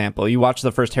a good example. You watch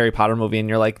the first Harry Potter movie and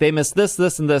you're like, they missed this,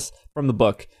 this, and this from the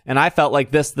book. And I felt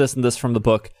like this, and this from the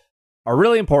book are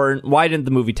really important. Why didn't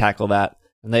the movie tackle that?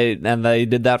 And they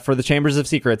did that for The Chambers of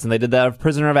Secrets, and they did that of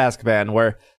Prisoner of Azkaban,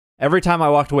 where every time I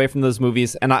walked away from those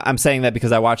movies, and I'm saying that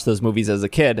because I watched those movies as a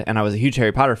kid, and I was a huge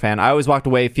Harry Potter fan, I always walked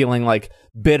away feeling, like,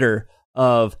 bitter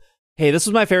of, hey, this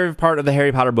was my favorite part of the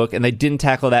Harry Potter book, and they didn't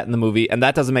tackle that in the movie, and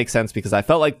that doesn't make sense because I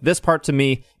felt like this part to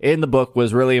me in the book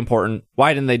was really important.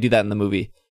 Why didn't they do that in the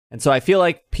movie? And so I feel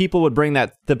like people would bring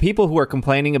that, the people who are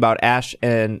complaining about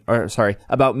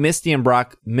about Misty and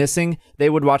Brock missing, they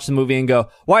would watch the movie and go,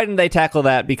 why didn't they tackle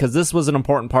that? Because this was an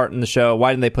important part in the show.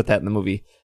 Why didn't they put that in the movie?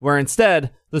 Where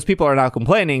instead, those people are now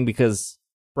complaining because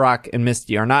Brock and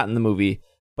Misty are not in the movie.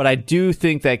 But I do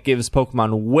think that gives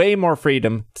Pokemon way more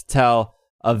freedom to tell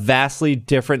a vastly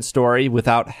different story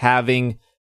without having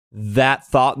that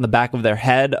thought in the back of their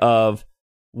head of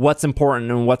what's important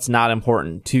and what's not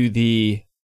important to the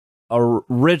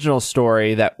original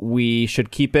story that we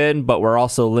should keep in, but we're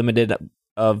also limited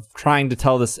of trying to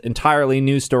tell this entirely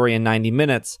new story in 90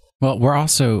 minutes. Well, we're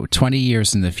also 20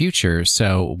 years in the future,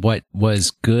 so what was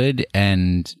good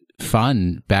and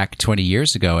fun back 20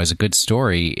 years ago as a good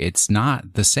story, it's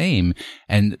not the same.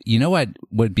 And you know what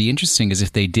would be interesting is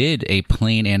if they did a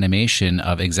plain animation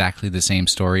of exactly the same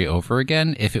story over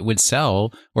again, if it would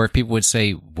sell, or if people would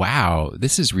say, wow,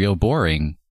 this is real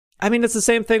boring. I mean, it's the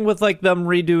same thing with like them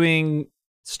redoing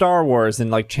Star Wars and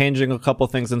like changing a couple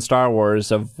things in Star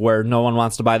Wars of where no one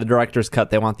wants to buy the director's cut,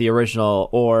 they want the original.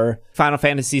 Or Final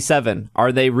Fantasy VII,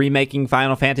 are they remaking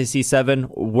Final Fantasy VII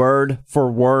word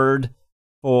for word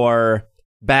for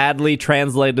badly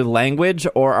translated language,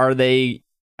 or are they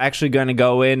actually going to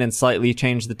go in and slightly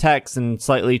change the text and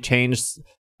slightly change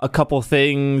a couple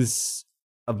things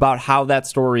about how that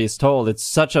story is told? It's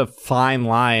such a fine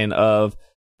line of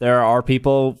there are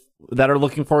people that are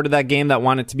looking forward to that game that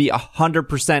want it to be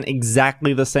 100%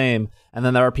 exactly the same. And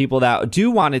then there are people that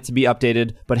do want it to be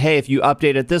updated, but hey, if you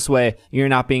update it this way, you're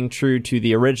not being true to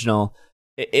the original.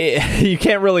 You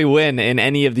can't really win in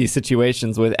any of these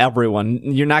situations with everyone.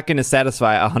 You're not going to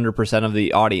satisfy 100% of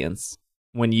the audience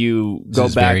when you go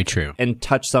back and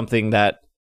touch something that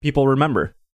people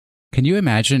remember. Can you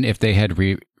imagine if they had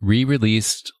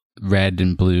re-released Red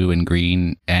and Blue and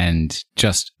Green, and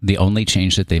just the only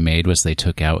change that they made was they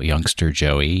took out youngster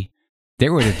Joey?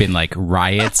 There would have been like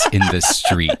riots in the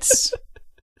streets.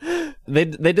 They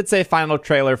did say final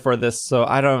trailer for this, so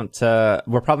I don't.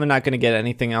 We're probably not going to get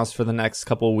anything else for the next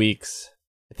couple of weeks.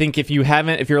 I think if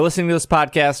you're listening to this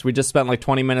podcast, we just spent like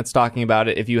 20 minutes talking about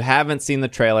it. If you haven't seen the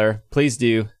trailer, please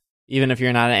do. Even if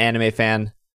you're not an anime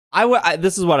fan,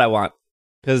 this is what I want,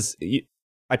 because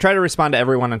I try to respond to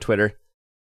everyone on Twitter.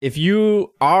 If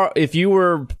you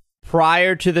were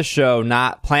prior to the show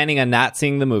not planning on not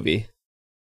seeing the movie,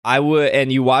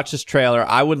 and you watch this trailer,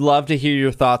 I would love to hear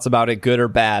your thoughts about it, good or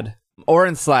bad, or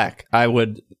in Slack. I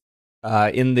would,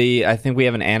 I think we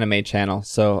have an anime channel,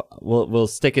 so we'll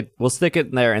stick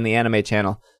it there in the anime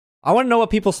channel. I want to know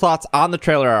what people's thoughts on the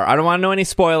trailer are. I don't want to know any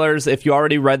spoilers. If you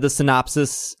already read the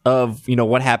synopsis of,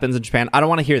 what happens in Japan, I don't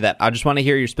want to hear that. I just want to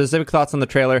hear your specific thoughts on the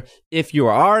trailer. If you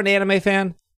are an anime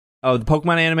fan of the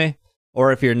Pokemon anime,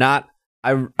 or if you're not,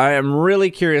 I am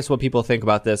really curious what people think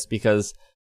about this, because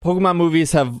Pokemon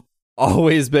movies have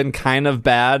always been kind of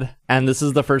bad, and this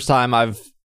is the first time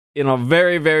in a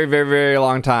very, very, very, very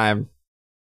long time,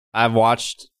 I've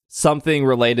watched something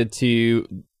related to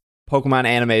Pokemon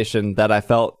animation that I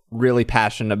felt really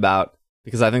passionate about,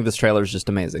 because I think this trailer is just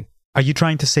amazing. Are you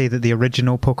trying to say that the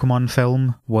original Pokemon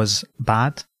film was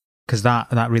bad? Because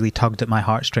that really tugged at my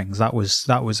heartstrings. That was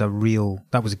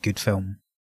a good film.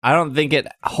 I don't think it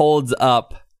holds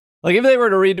up. Like, if they were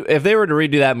to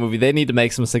redo that movie, they need to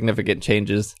make some significant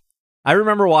changes. I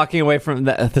remember walking away from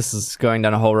that. This is going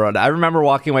down a whole road. I remember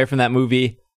walking away from that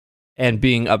movie and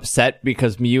being upset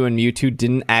because Mew and Mewtwo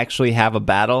didn't actually have a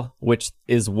battle, which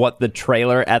is what the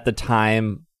trailer at the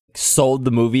time sold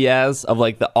the movie as, of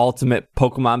like the ultimate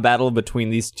Pokemon battle between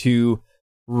these two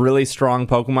really strong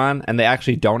Pokemon, and they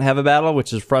actually don't have a battle,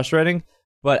 which is frustrating.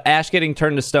 But Ash getting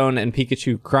turned to stone and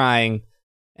Pikachu crying,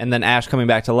 and then Ash coming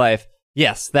back to life,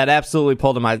 yes, that absolutely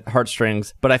pulled at my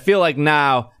heartstrings. But I feel like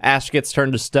now Ash gets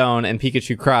turned to stone and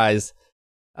Pikachu cries.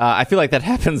 I feel like that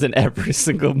happens in every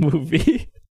single movie.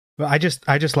 But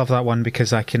I just love that one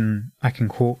because I can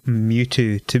quote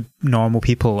Mewtwo to normal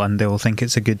people and they'll think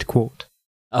it's a good quote.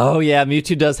 Oh yeah,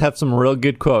 Mewtwo does have some real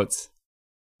good quotes.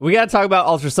 We got to talk about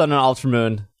Ultra Sun and Ultra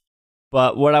Moon.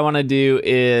 But what I want to do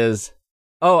is...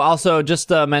 also just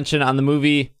mention on the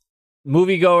movie,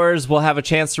 moviegoers will have a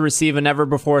chance to receive a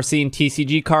never-before-seen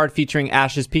TCG card featuring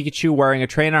Ash's Pikachu wearing a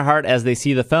trainer heart as they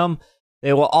see the film.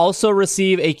 They will also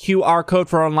receive a QR code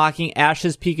for unlocking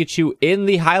Ash's Pikachu in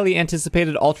the highly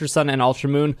anticipated Ultra Sun and Ultra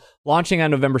Moon, launching on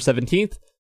November 17th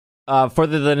for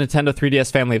the Nintendo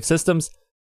 3DS family of systems.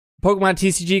 Pokemon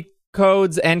TCG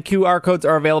codes and QR codes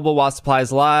are available while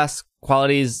supplies last.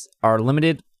 Qualities are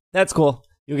limited. That's cool.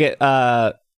 You'll get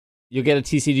a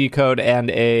TCG code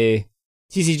and a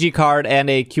TCG card and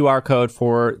a QR code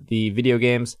for the video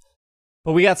games.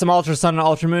 But we got some Ultra Sun and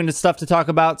Ultra Moon stuff to talk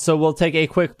about, so we'll take a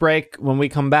quick break. When we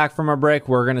come back from our break,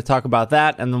 we're going to talk about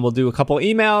that, and then we'll do a couple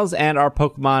emails and our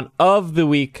Pokemon of the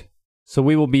week. So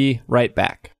we will be right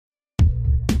back.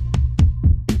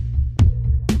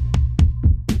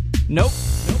 Nope.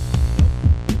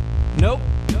 Nope.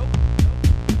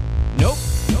 Nope.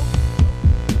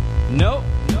 Nope.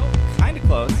 Kind of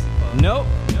close. Nope.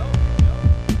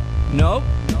 Nope.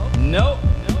 Nope.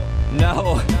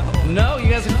 No. No, you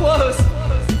guys are close.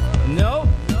 Nope.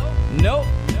 Nope.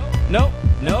 Nope.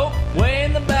 Nope. Way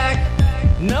in the back.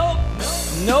 Nope.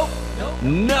 Nope.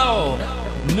 No.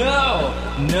 No.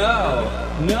 No.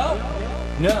 No.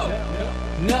 No.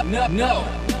 No. No. No.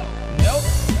 Nope.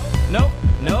 Nope.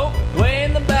 Nope. Way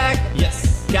in the back.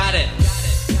 Yes. Got it.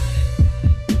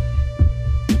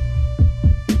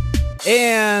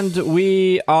 And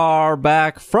we are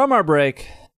back from our break.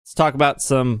 Let's talk about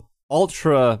some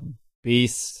Ultra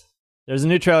Beasts. There's a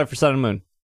new trailer for Sun and Moon.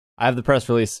 I have the press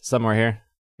release somewhere here.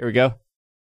 Here we go.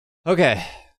 Okay.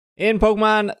 In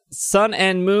Pokemon Sun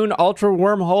and Moon, Ultra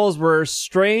Wormholes were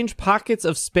strange pockets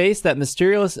of space that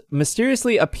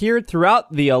mysteriously appeared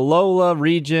throughout the Alola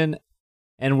region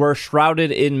and were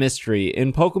shrouded in mystery.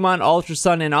 In Pokemon Ultra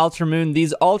Sun and Ultra Moon,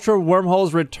 these Ultra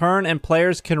Wormholes return and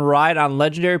players can ride on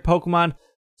legendary Pokemon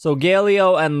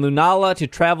Solgaleo and Lunala to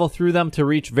travel through them to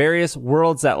reach various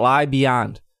worlds that lie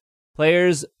beyond.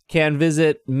 Players can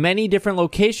visit many different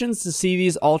locations to see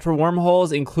these Ultra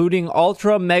Wormholes, including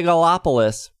Ultra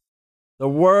Megalopolis. The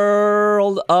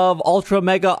world of Ultra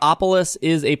Megalopolis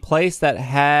is a place that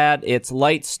had its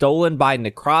light stolen by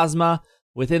Necrozma.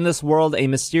 Within this world, a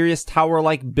mysterious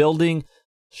tower-like building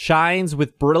shines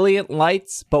with brilliant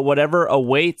lights, but whatever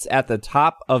awaits at the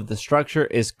top of the structure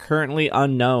is currently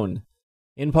unknown.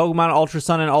 In Pokemon Ultra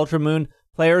Sun and Ultra Moon,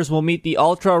 players will meet the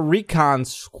Ultra Recon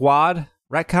Squad.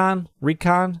 Recon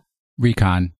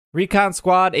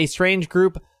Squad, a strange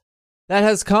group that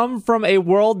has come from a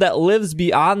world that lives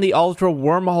beyond the Ultra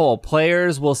Wormhole.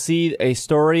 Players will see a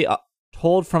story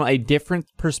told from a different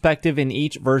perspective in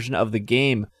each version of the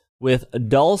game, with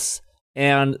Dulce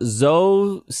and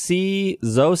Zosi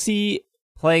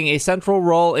playing a central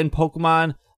role in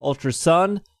Pokemon Ultra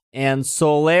Sun, and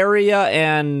Solaria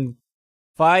and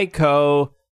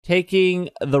Fico taking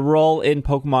the role in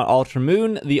Pokemon Ultra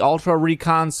Moon. The Ultra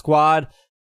Recon Squad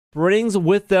brings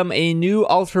with them a new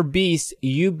Ultra Beast,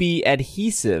 UB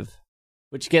Adhesive,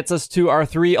 which gets us to our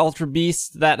 3 Ultra Beasts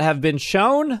that have been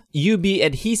shown. UB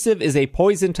Adhesive is a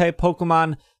Poison-type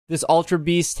Pokemon. This Ultra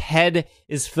Beast head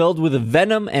is filled with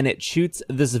venom, and it shoots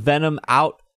this venom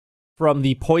out from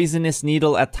the poisonous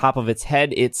needle at top of its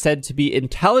head. It's said to be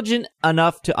intelligent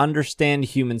enough to understand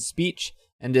human speech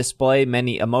and display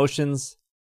many emotions.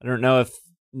 I don't know if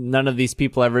none of these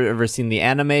people ever seen the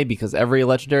anime, because every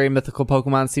legendary mythical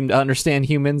Pokemon seem to understand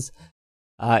humans.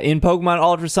 In Pokemon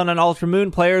Ultra Sun and Ultra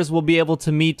Moon, players will be able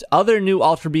to meet other new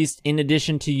Ultra Beasts in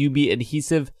addition to UB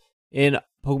Adhesive. In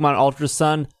Pokemon Ultra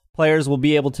Sun, players will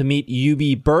be able to meet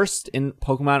UB Burst. In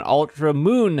Pokemon Ultra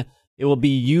Moon, it will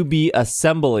be UB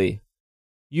Assembly.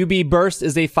 UB Burst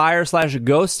is a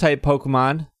Fire/Ghost type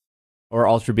Pokemon, or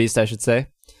Ultra Beast, I should say.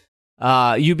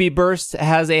 UB Burst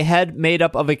has a head made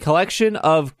up of a collection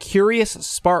of curious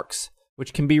sparks,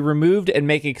 which can be removed and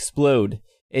make explode.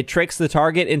 It tricks the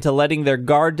target into letting their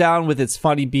guard down with its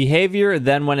funny behavior.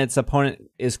 Then when its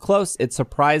opponent is close, it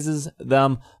surprises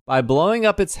them by blowing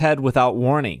up its head without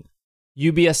warning.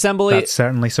 UB Assembly... That's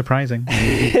certainly surprising.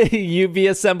 UB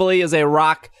Assembly is a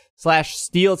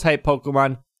Rock/Steel type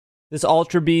Pokemon. This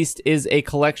Ultra Beast is a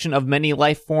collection of many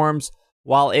life forms.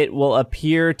 While it will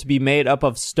appear to be made up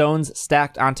of stones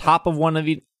stacked on top of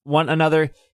one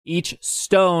another, each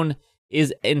stone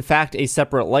is in fact a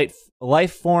separate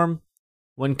life form.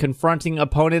 When confronting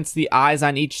opponents, the eyes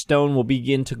on each stone will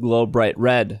begin to glow bright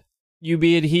red. UB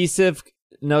Adhesive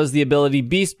knows the ability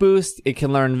Beast Boost. It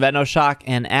can learn Venoshock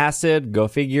and Acid. Go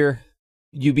figure.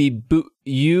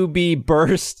 UB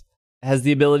Burst has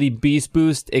the ability Beast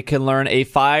Boost. It can learn a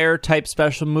Fire-type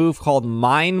special move called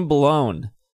Mind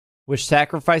Blown, which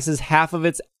sacrifices half of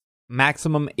its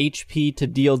maximum HP to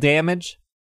deal damage.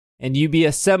 And UB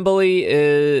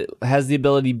Assembly has the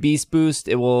ability Beast Boost.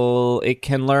 It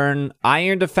can learn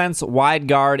Iron Defense, Wide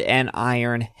Guard, and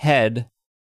Iron Head.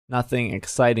 Nothing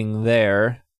exciting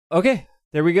there. Okay,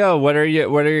 there we go. What are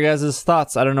your guys'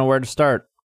 thoughts? I don't know where to start.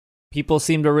 People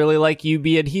seem to really like UB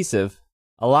Adhesive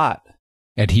a lot.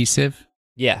 Adhesive?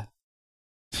 Yeah,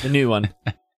 the new one.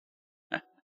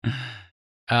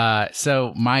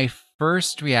 So my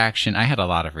first reaction, I had a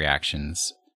lot of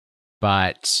reactions,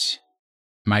 but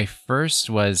my first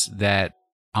was that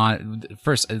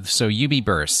so UB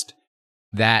Burst,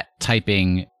 that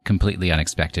typing completely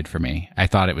unexpected for me. I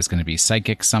thought it was going to be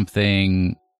Psychic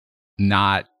something,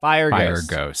 not Fire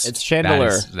Ghost. It's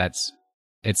Chandelier.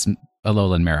 It's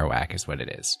Alolan Marowak is what it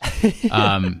is.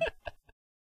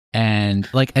 and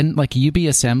UB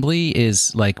Assembly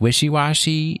is like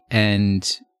wishy-washy,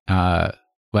 and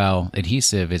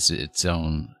Adhesive is its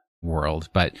own world.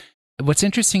 But what's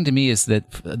interesting to me is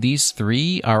that these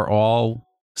 3 are all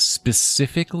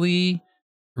specifically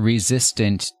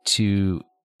resistant to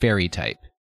Fairy type.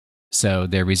 So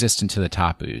they're resistant to the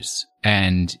Tapus.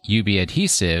 And UB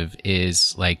Adhesive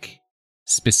is like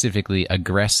specifically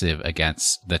aggressive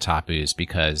against the Tapus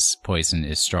because Poison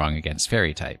is strong against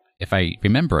Fairy type. If I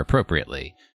remember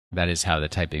appropriately, that is how the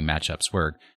typing matchups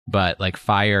work. But like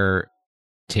Fire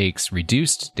takes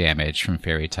reduced damage from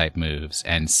Fairy type moves,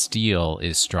 and Steel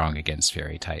is strong against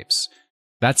Fairy types.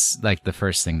 That's like the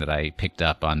first thing that I picked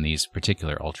up on these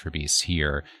particular Ultra Beasts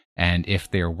here. And if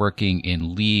they're working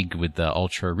in league with the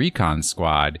Ultra Recon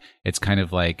Squad, it's kind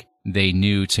of like they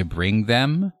knew to bring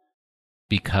them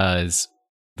because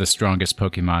the strongest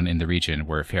Pokemon in the region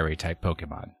were Fairy type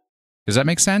Pokemon. Does that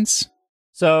make sense?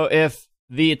 So if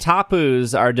the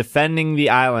Tapus are defending the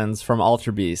islands from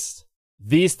Ultra Beast,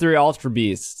 these 3 Ultra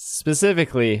Beasts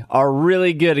specifically are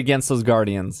really good against those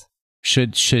Guardians.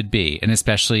 Should be, and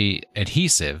especially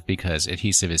adhesive, because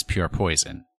adhesive is pure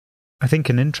poison. I think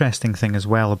an interesting thing as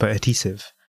well about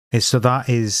adhesive is so that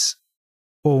is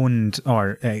owned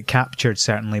or captured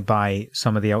certainly by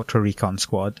some of the Ultra Recon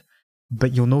squad,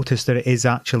 but you'll notice that it is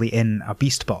actually in a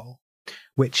Beast Ball,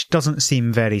 which doesn't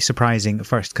seem very surprising at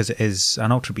first because it is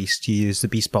an Ultra Beast. You use the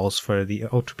Beast Balls for the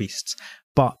Ultra Beasts.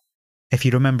 But if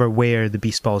you remember where the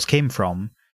Beast Balls came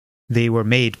from, they were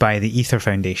made by the Ether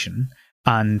Foundation,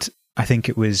 and I think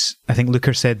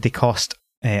Luker said they cost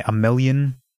 $1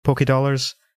 million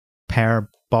Pokédollars per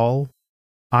ball.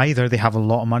 Either they have a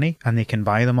lot of money and they can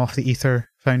buy them off the Ether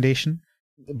Foundation.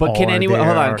 But can anyone...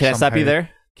 Hold on, can I stop you there?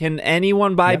 Can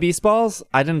anyone buy Beast Balls?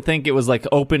 I didn't think it was like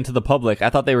open to the public. I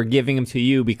thought they were giving them to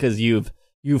you because you've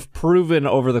proven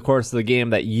over the course of the game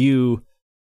that you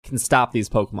can stop these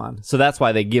Pokemon. So that's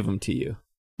why they give them to you.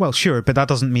 Well, sure, but that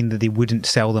doesn't mean that they wouldn't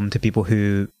sell them to people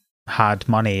who had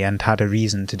money and had a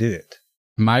reason to do it.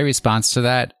 My response to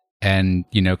that, and,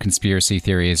 conspiracy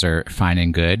theories are fine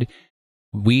and good.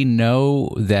 We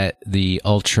know that the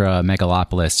Ultra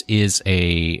Megalopolis is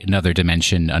another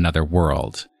dimension, another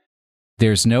world.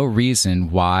 There's no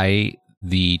reason why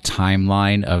the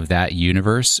timeline of that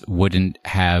universe wouldn't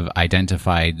have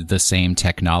identified the same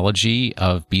technology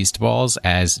of Beast Balls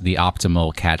as the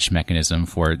optimal catch mechanism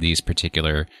for these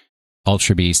particular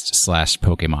Ultra Beast /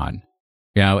 Pokemon.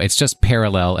 It's just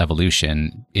parallel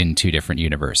evolution in 2 different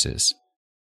universes.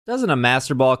 Doesn't a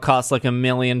Master Ball cost like $1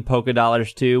 million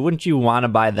Pokédollars too? Wouldn't you want to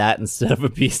buy that instead of a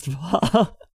Beast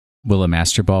Ball? Will a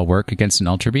Master Ball work against an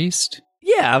Ultra Beast?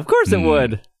 Yeah, of course it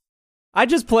would.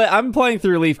 I'm playing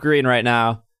through Leaf Green right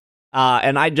now,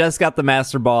 and I just got the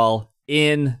Master Ball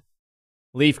in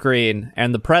Leaf Green,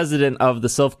 and the president of the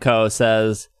Silphco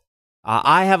says,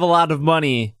 I have a lot of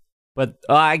money, but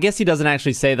I guess he doesn't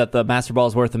actually say that the Master Ball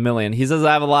is worth $1 million. He says,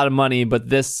 I have a lot of money, but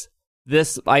this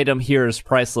item here is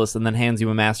priceless, and then hands you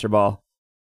a Master Ball.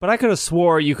 But I could have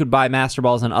swore you could buy Master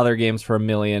Balls in other games for $1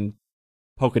 million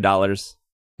Pokédollars.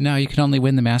 No, you can only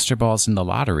win the Master Balls in the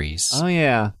lotteries. Oh,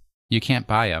 yeah. You can't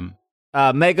buy them.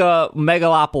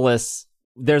 Megalopolis,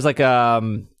 there's like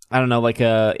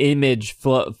a image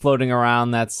floating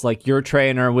around that's like your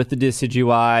trainer with the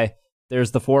Decidueye.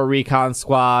 There's the 4 Recon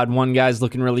squad. One guy's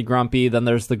looking really grumpy. Then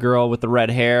there's the girl with the red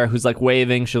hair who's like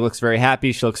waving. She looks very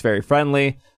happy. She looks very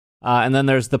friendly. And then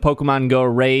there's the Pokemon Go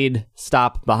raid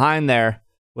stop behind there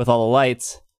with all the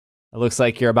lights. It looks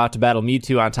like you're about to battle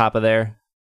Mewtwo on top of there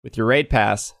with your raid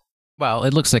pass. Well,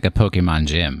 it looks like a Pokemon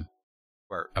gym.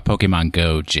 Or a Pokemon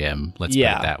Go gym, let's put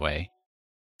it that way.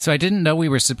 So I didn't know we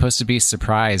were supposed to be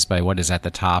surprised by what is at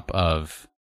the top of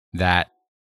that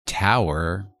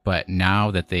tower, but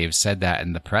now that they've said that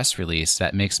in the press release,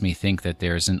 that makes me think that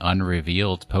there's an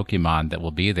unrevealed Pokemon that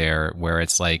will be there, where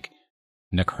it's like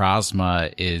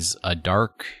Necrozma is a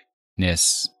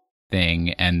darkness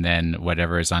thing, and then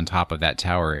whatever is on top of that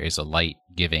tower is a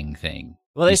light-giving thing.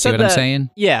 Well, they you see what I'm saying?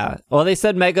 Yeah. Well, they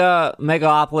said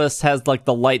Megalopolis has like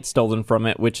the light stolen from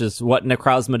it, which is what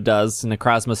Necrozma does.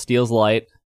 Necrozma steals light.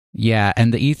 Yeah,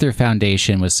 and the Ether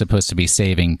Foundation was supposed to be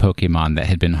saving Pokemon that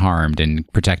had been harmed and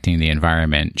protecting the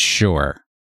environment, sure.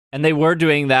 And they were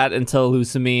doing that until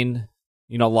Lusamine,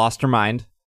 lost her mind.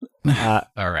 All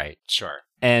right, sure.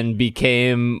 And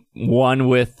became one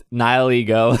with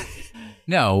Nihilego.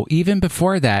 No, even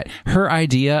before that, her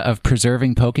idea of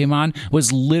preserving Pokemon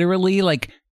was literally like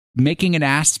making an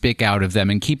aspic out of them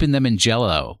and keeping them in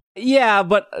Jell-O. Yeah,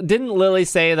 but didn't Lily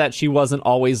say that she wasn't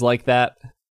always like that?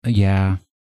 Yeah.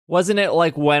 Wasn't it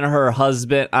like when her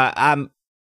husband... I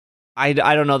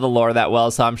don't know the lore that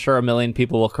well, so I'm sure a million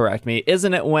people will correct me.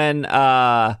 Isn't it when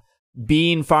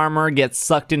Bean Farmer gets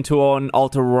sucked into an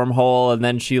Ultra Wormhole and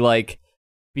then she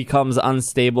becomes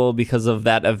unstable because of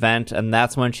that event, and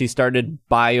that's when she started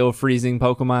bio-freezing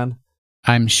Pokemon?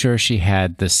 I'm sure she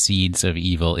had the seeds of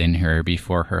evil in her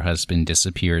before her husband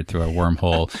disappeared through a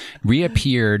wormhole,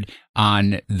 reappeared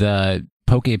on the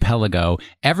Poképelago.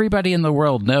 Everybody in the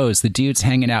world knows the dude's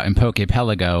hanging out in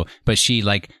Poképelago, but she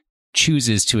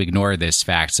chooses to ignore this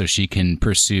fact so she can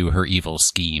pursue her evil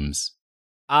schemes.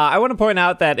 I want to point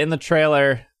out that in the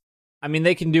trailer,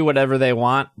 they can do whatever they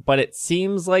want, but it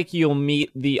seems like you'll meet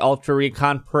the Ultra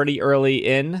Recon pretty early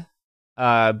in,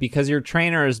 because your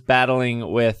trainer is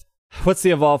battling with... What's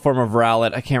the evolved form of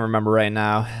Rowlet? I can't remember right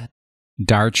now.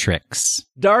 Dartrix.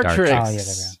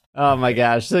 Oh my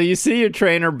gosh. So you see your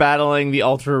trainer battling the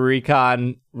Ultra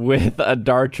Recon with a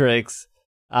Dartrix,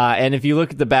 and if you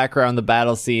look at the background, the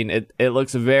battle scene, it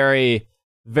looks very,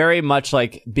 very much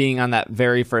like being on that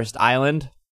very first island.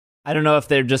 I don't know if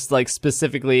they're just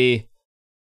specifically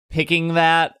picking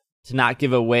that to not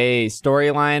give away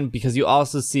storyline, because you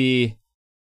also see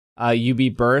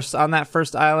UB Burst on that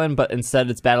first island, but instead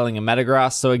it's battling a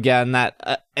Metagross. So again,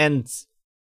 that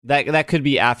could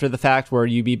be after the fact, where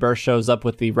UB Burst shows up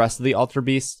with the rest of the Ultra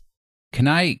Beast. Can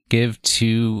I give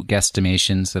 2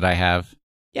 guesstimations that I have?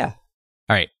 Yeah.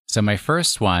 All right. So my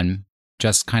first one,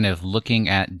 just kind of looking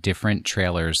at different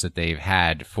trailers that they've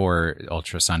had for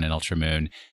Ultra Sun and Ultra Moon,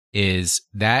 is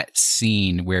that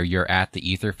scene where you're at the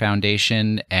Ether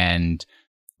Foundation and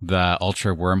the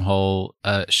Ultra Wormhole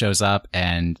shows up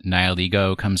and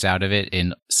Nihilego comes out of it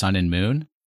in Sun and Moon.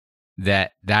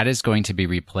 That is going to be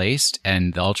replaced,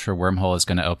 and the Ultra Wormhole is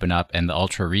going to open up, and the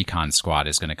Ultra Recon squad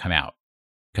is going to come out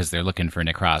because they're looking for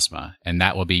Necrozma, and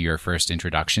that will be your first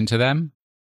introduction to them.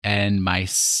 And my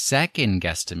second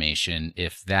guesstimation,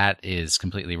 if that is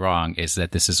completely wrong, is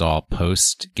that this is all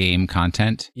post-game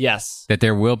content. Yes. That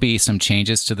there will be some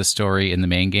changes to the story in the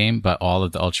main game, but all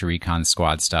of the Ultra Recon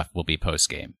squad stuff will be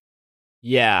post-game.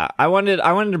 Yeah, I wanted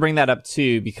to bring that up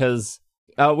too, because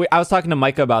I was talking to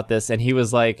Micah about this, and he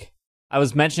was like, I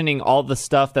was mentioning all the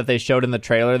stuff that they showed in the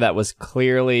trailer that was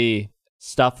clearly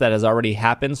stuff that has already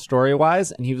happened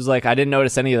story-wise, and he was like, I didn't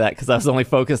notice any of that because I was only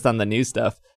focused on the new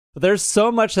stuff. But there's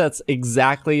so much that's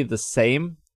exactly the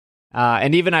same.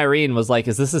 And even Irene was like,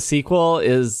 is this a sequel?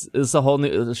 Is this a whole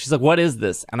new... She's like, what is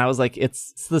this? And I was like,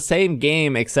 it's the same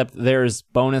game, except there's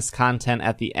bonus content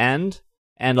at the end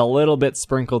and a little bit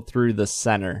sprinkled through the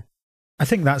center. I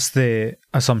think that's the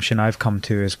assumption I've come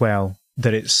to as well,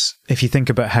 that it's, if you think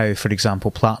about how, for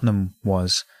example, Platinum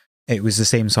was, it was the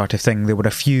same sort of thing. There were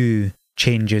a few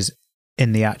changes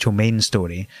in the actual main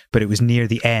story, but it was near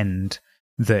the end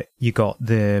that you got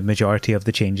the majority of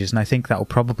the changes, and I think that will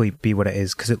probably be what it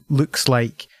is, because it looks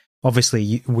like,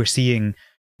 obviously, we're seeing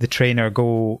the trainer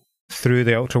go through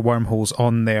the Ultra Wormholes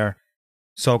on their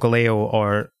Solgaleo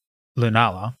or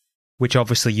Lunala, which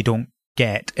obviously you don't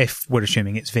get, if we're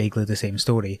assuming it's vaguely the same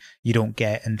story, you don't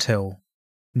get until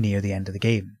near the end of the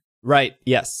game. Right,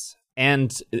 yes.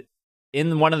 And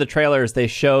in one of the trailers, they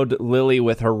showed Lily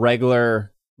with her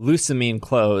regular Lusamine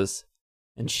clothes,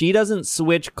 and she doesn't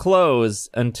switch clothes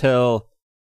until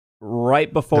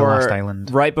right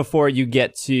before you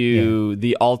get to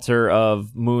the altar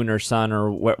of Moon or Sun, or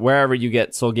wherever you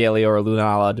get Solgaleo or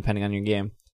Lunala, depending on your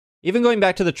game. Even going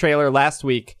back to the trailer last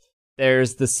week,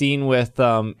 there's the scene with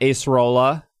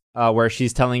Acerola, where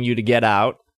she's telling you to get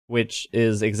out, which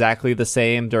is exactly the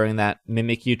same during that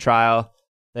Mimikyu trial.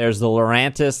 There's the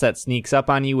Lurantis that sneaks up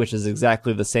on you, which is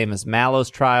exactly the same as Mallow's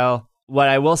trial. What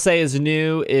I will say is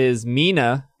new is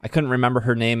Mina. I couldn't remember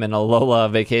her name in Alola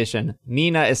Vacation.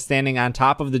 Mina is standing on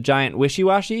top of the giant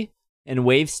Wishiwashi and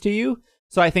waves to you.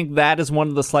 So I think that is one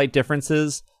of the slight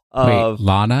differences of... Wait,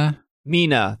 Lana?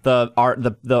 Mina, the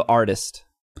artist.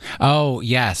 Oh,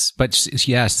 yes. But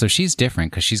yes, so she's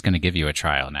different because she's going to give you a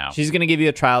trial now. She's going to give you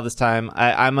a trial this time.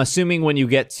 I'm assuming when you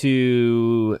get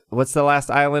to... What's the last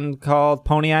island called?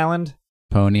 Pony Island?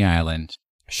 Pony Island.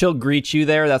 She'll greet you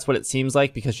there. That's what it seems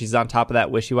like, because she's on top of that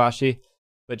Wishiwashi.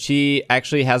 But she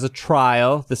actually has a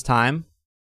trial this time.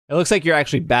 It looks like you're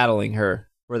actually battling her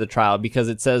for the trial, because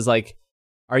it says, like,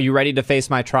 are you ready to face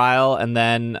my trial? And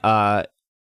then a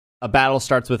battle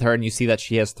starts with her, and you see that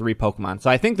she has 3 Pokemon. So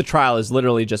I think the trial is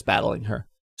literally just battling her.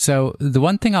 So the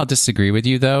one thing I'll disagree with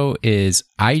you, though, is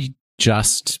I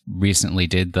just recently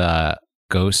did the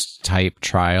ghost type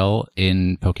trial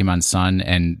in Pokemon Sun,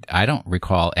 and I don't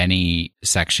recall any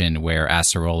section where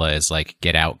Acerola is like,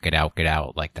 get out,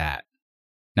 like that.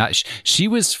 Not she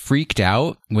was freaked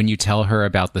out when you tell her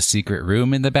about the secret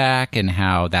room in the back and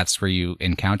how that's where you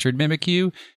encountered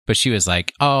Mimikyu, but she was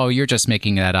like, oh, you're just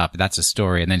making that up, that's a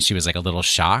story. And then she was like a little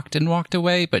shocked and walked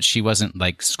away, but she wasn't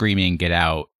like screaming, get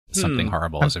out, something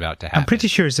horrible is about to happen. I'm pretty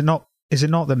sure, is it not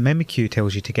that Mimikyu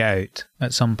tells you to get out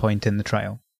at some point in the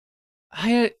trial?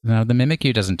 No, the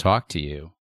Mimikyu doesn't talk to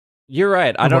you. You're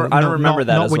right. I don't remember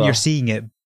that. Not as when well. you're seeing it.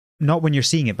 Not when you're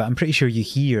seeing it, but I'm pretty sure you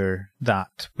hear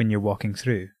that when you're walking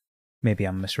through. Maybe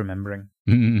I'm misremembering.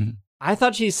 I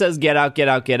thought she says, get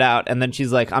out, and then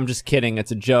she's like, I'm just kidding,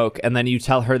 it's a joke. And then you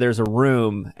tell her there's a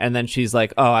room, and then she's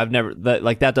like, oh,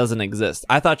 that doesn't exist.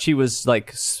 I thought she was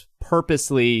like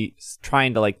purposely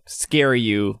trying to like scare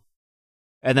you.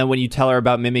 And then when you tell her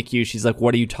about Mimikyu, she's like,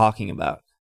 what are you talking about?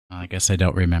 I guess I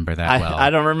don't remember that well. I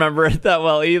don't remember it that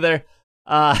well either.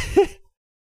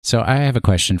 So I have a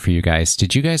question for you guys.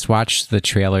 Did you guys watch the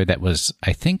trailer that was,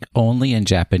 I think, only in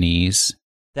Japanese?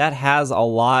 That has a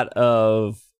lot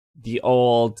of the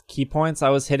old key points I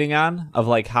was hitting on, of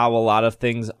like how a lot of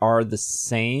things are the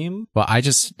same. Well, I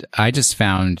just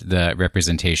found the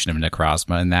representation of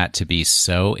Necrozma in that to be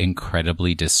so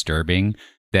incredibly disturbing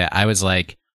that I was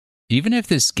like, even if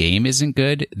this game isn't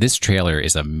good, this trailer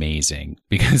is amazing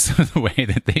because of the way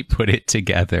that they put it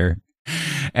together.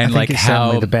 And I think it's how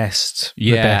certainly the best,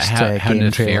 how game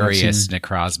nefarious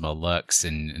Necrozma looks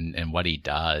and what he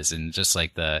does, and just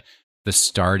like the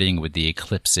starting with the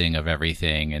eclipsing of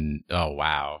everything, and oh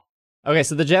wow. Okay,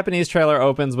 so the Japanese trailer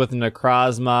opens with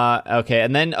Necrozma. Okay,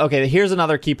 and then here's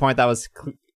another key point that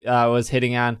was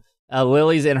hitting on.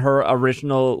 Lily's in her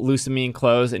original Lusamine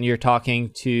clothes, and you're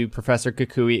talking to Professor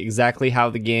Kukui exactly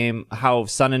how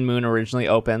Sun and Moon originally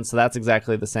opened. So that's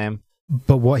exactly the same.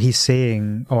 But what he's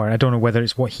saying, or I don't know whether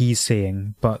it's what he's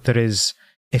saying, but there is,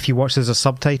 if you watch, there's a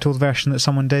subtitled version that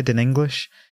someone did in English.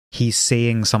 He's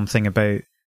saying something about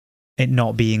it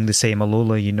not being the same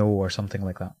Alola, or something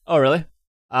like that. Oh, really?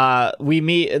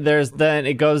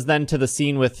 It goes then to the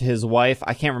scene with his wife.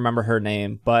 I can't remember her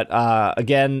name, but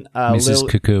again, Mrs.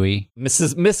 Kukui.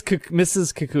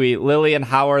 Mrs. Kukui. Lily and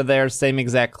Hao are there, same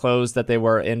exact clothes that they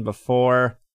were in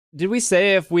before. Did we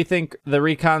say if we think the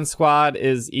Recon Squad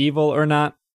is evil or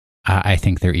not? I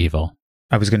think they're evil.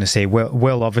 I was going to say,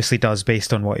 Will obviously does,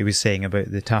 based on what he was saying about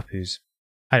the Tapus.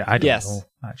 I don't know,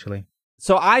 actually.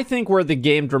 So I think where the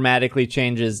game dramatically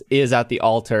changes is at the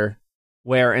altar,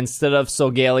 where instead of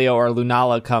Solgaleo or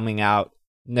Lunala coming out,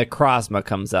 Necrozma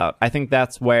comes out. I think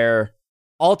that's where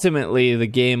ultimately the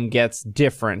game gets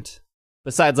different.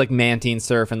 Besides like Mantine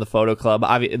Surf and the Photo Club,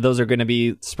 those are going to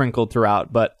be sprinkled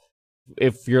throughout, but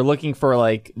if you're looking for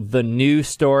like the new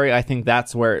story, I think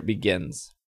that's where it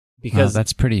begins. Because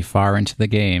that's pretty far into the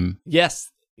game.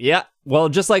 Yes. Yeah. Well,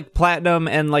 just like Platinum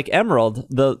and like Emerald,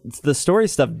 the story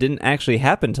stuff didn't actually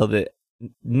happen till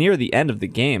near the end of the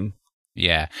game.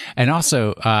 Yeah. And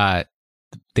also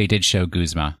they did show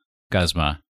Guzma.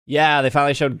 Yeah, they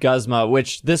finally showed Guzma,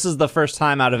 which this is the first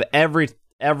time out of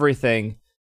everything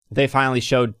they finally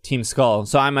showed Team Skull.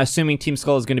 So I'm assuming Team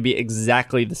Skull is going to be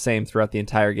exactly the same throughout the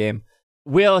entire game.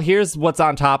 Will, here's what's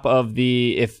on top of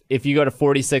the... If you go to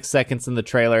 46 seconds in the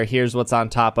trailer, here's what's on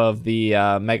top of the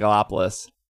Megalopolis.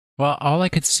 Well, all I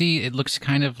could see, it looks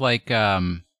kind of like...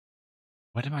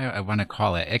 what do I want to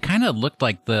call it? It kind of looked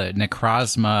like the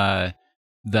Necrozma,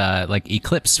 the like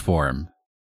eclipse form.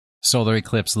 Solar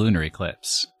eclipse, lunar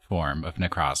eclipse form of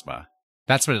Necrozma.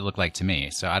 That's what it looked like to me,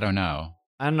 so I don't know.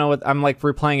 I don't know what... I'm like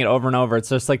replaying it over and over. It's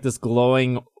just like this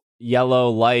glowing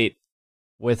yellow light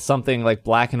with something like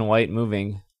black and white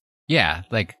moving. Yeah,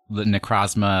 like the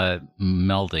Necrozma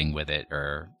melding with it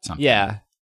or something. Yeah.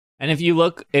 And if you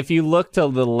look to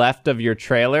the left of your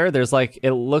trailer, there's like it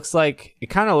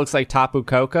kind of looks like Tapu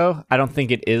Koko. I don't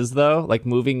think it is though, like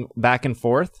moving back and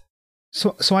forth.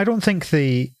 So I don't think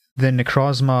the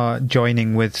Necrozma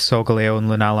joining with Solgaleo and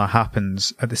Lunala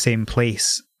happens at the same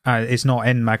place. It's not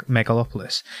in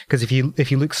Megalopolis, because if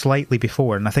you look slightly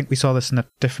before, and I think we saw this in a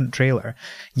different trailer,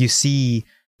 you see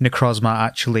Necrozma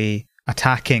actually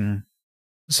attacking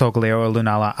Solgaleo or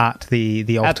Lunala at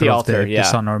the altar of the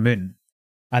sun or moon,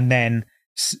 and then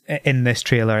in this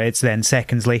trailer, it's then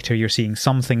seconds later you're seeing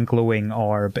something glowing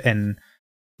orb in,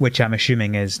 which I'm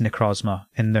assuming is Necrozma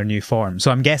in their new form.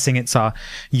 So I'm guessing it's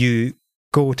you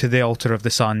go to the altar of the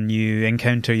sun, you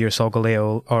encounter your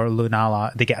Solgaleo or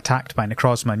Lunala, they get attacked by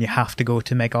Necrozma, and you have to go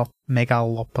to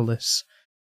Megalopolis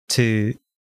to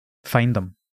find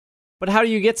them. But how do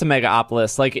you get to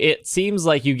Megaopolis? Like, it seems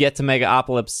like you get to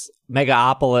Megaopolis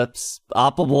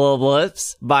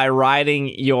by riding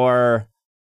your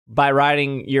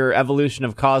evolution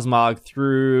of Cosmog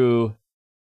through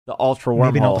the Ultra Wormhole.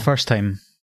 Maybe not the first time.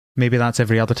 Maybe that's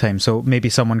every other time. So maybe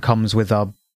someone comes with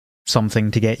something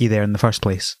to get you there in the first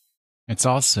place. It's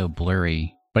also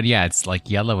blurry, but yeah, it's like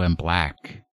yellow and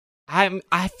black. I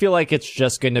feel like it's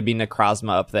just going to be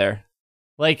Necrozma up there.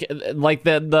 Like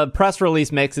the press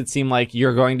release makes it seem like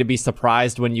you're going to be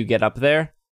surprised when you get up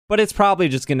there, but it's probably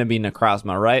just going to be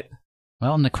Necrozma, right?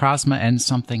 Well, Necrozma and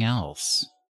something else.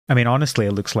 I mean, honestly,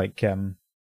 it looks like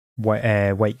White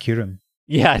Kyurem.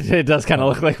 Yeah, it does kind of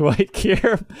look like White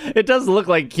Kyurem. It does look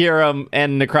like Kyurem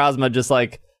and Necrozma just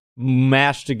like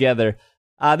mashed together.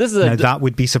 That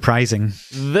would be surprising.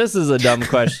 This is a dumb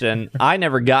question. I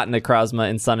never got Necrozma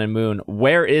in Sun and Moon.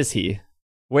 Where is he?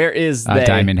 Where is they?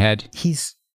 Diamond Head.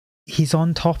 He's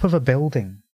on top of a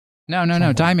building.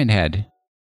 No, Diamond Head.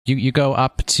 You go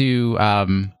up to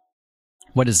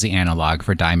what is the analog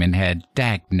for Diamond Head?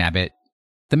 Dagnabbit.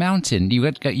 The mountain.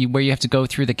 Where you have to go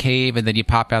through the cave and then you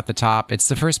pop out the top. It's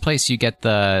the first place you get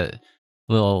the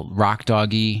little rock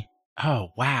doggy. Oh,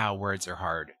 wow, words are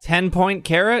hard. 10-point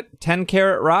carrot?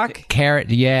 10-carat rock?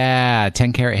 Carrot, yeah,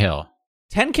 10-carat hill.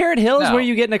 10-carat hill is where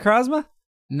you get Necrozma?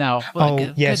 No.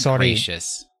 Oh, yeah, sorry.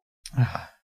 Gracious.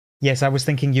 Yes, I was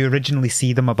thinking you originally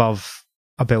see them above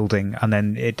a building and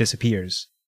then it disappears.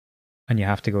 and you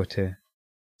have to go to...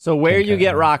 So where you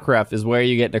get Hill. Rockruff is where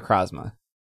you get Necrozma.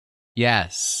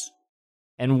 Yes.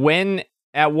 And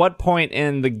at what point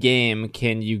in the game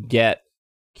can you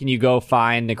go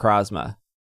find Necrozma?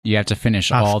 You have to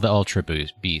finish all the Ultra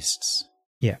Beasts.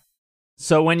 Yeah.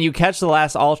 So when you catch the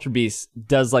last Ultra Beast,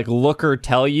 does like Looker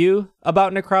tell you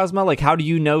about Necrozma? Like, how do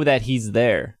you know that he's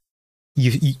there?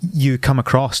 You come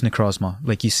across Necrozma.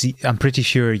 Like, you see, I'm pretty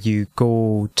sure you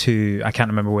go to, I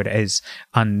can't remember where it is,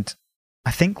 and I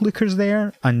think Looker's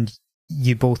there, and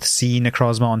you both see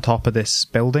Necrozma on top of this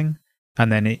building,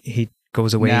 and then he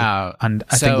goes away, and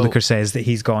I think Looker says that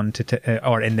he's gone to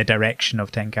or in the direction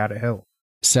of 10 Carat Hill.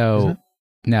 So,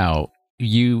 no,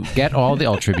 you get all the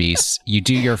Ultra Beasts, you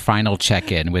do your final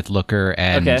check-in with Looker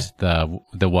and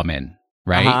the woman,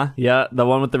 right? Uh-huh, yeah, the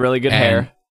one with the really good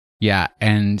hair. Yeah,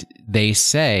 and they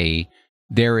say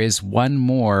there is one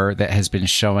more that has been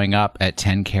showing up at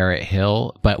 10 Carat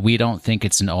Hill, but we don't think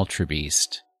it's an Ultra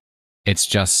Beast. It's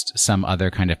just some other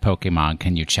kind of Pokemon.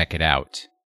 Can you check it out?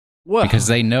 Whoa. Because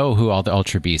they know who all the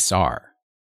Ultra Beasts are.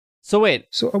 So wait.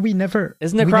 So are we never...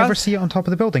 Isn't we never see it on top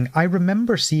of the building? I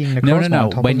remember seeing Necrozma on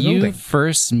top When of the building. When you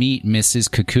first meet Mrs.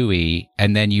 Kukui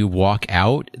and then you walk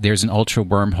out, there's an Ultra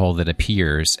Wormhole that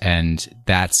appears, and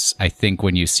that's, I think,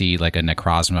 when you see like a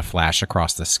Necrozma flash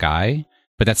across the sky.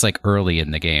 But that's like early in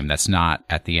the game. That's not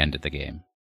at the end of the game.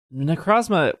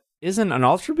 Necrozma isn't an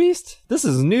Ultra Beast? This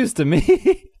is news to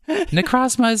me.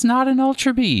 Necrozma is not an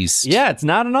Ultra Beast. Yeah, it's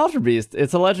not an Ultra Beast.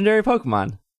 It's a legendary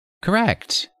Pokemon.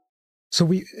 Correct. So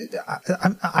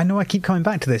I know I keep coming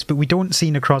back to this, but we don't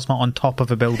see Necrozma on top of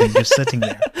a building just sitting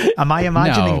there. Am I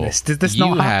imagining this? Did this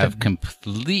not happen? You have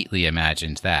completely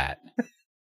imagined that.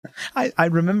 I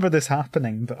remember this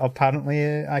happening, but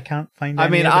apparently I can't find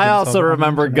any evidence I also of it.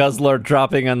 remember Guzzlord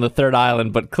dropping on the third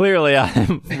island, but clearly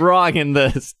I'm wrong in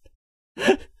this.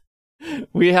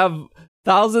 We have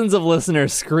thousands of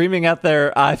listeners screaming at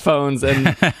their iPhones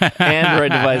and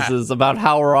Android devices about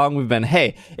how wrong we've been.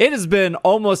 Hey, it has been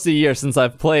almost a year since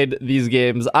I've played these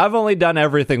games. I've only done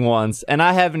everything once, and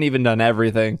I haven't even done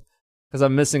everything because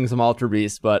I'm missing some Ultra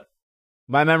Beasts, but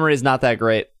my memory is not that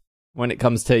great when it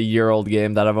comes to a year-old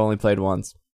game that I've only played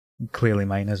once. Clearly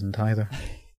mine isn't either.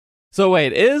 So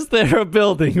wait, is there a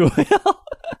building, Will?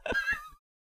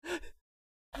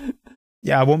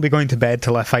 Yeah, I won't be going to bed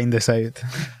till I find this out.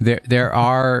 There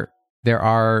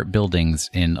are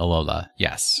buildings in Alola,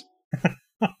 yes.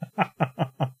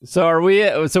 So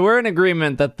we're in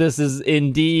agreement that this is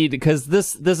indeed, because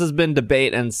this has been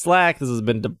debate in Slack, this has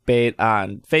been debate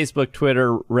on Facebook,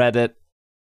 Twitter, Reddit.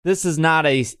 This is not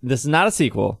a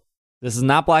sequel. This is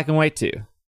not Black and White 2.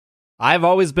 I've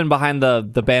always been behind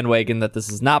the bandwagon that this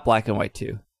is not Black and White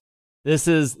 2. This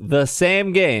is the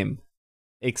same game,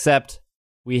 except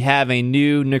we have a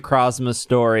new Necrozma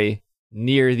story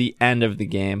near the end of the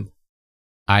game.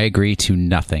 I agree to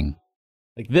nothing.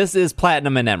 Like, this is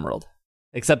Platinum and Emerald,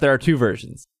 except there are two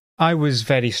versions. I was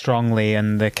very strongly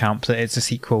in the camp that it's a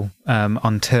sequel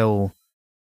until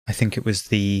I think it was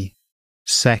the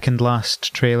second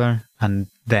last trailer. And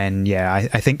then, yeah,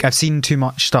 I think I've seen too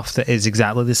much stuff that is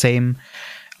exactly the same.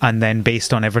 And then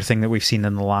based on everything that we've seen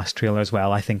in the last trailer as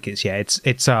well, I think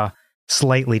it's a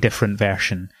slightly different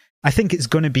version. I think it's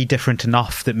going to be different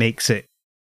enough that makes it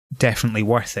definitely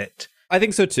worth it. I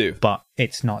think so too. But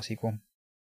it's not a sequel.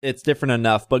 It's different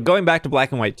enough. But going back to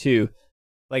Black and White 2,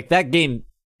 like, that game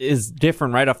is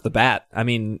different right off the bat. I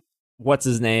mean, what's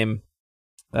his name?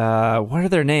 What are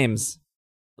their names?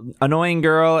 Annoying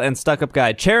Girl and Stuck Up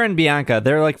Guy. Cher and Bianca.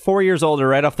 They're like 4 years older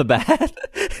right off the bat.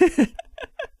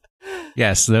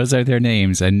 Yes, those are their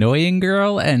names. Annoying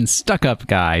Girl and Stuck Up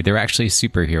Guy. They're actually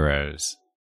superheroes.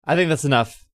 I think that's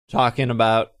enough talking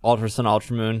about Ultra Sun,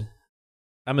 Ultra Moon.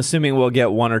 I'm assuming we'll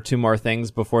get one or two more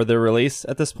things before their release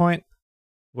at this point.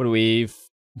 What do we...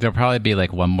 There'll probably be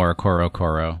like one more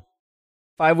Koro.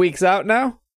 5 weeks out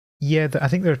now? Yeah, I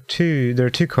think there are two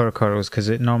Korokoros because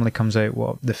it normally comes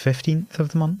out, the 15th of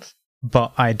the month?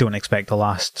 But I don't expect the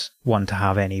last one to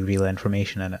have any real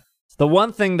information in it. The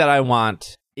one thing that I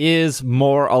want is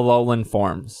more Alolan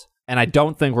forms, and I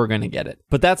don't think we're going to get it.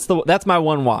 But that's my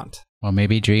one want. Well,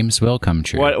 maybe dreams will come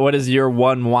true. What is your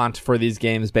one want for these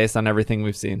games based on everything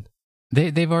we've seen?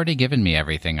 They've already given me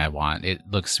everything I want. It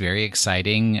looks very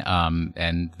exciting,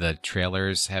 and the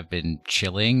trailers have been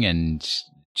chilling and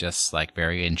just like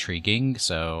very intriguing.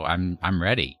 So I'm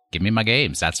ready. Give me my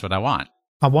games. That's what I want.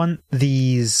 I want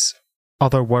these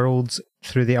other worlds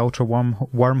through the Ultra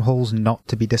wormholes not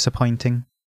to be disappointing.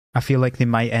 I feel like they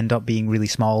might end up being really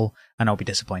small, and I'll be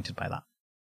disappointed by that.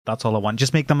 That's all I want.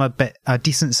 Just make them a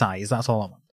decent size. That's all I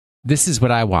want. This is what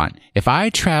I want. If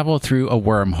I travel through a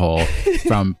wormhole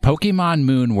from Pokemon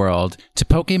Moon World to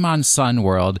Pokemon Sun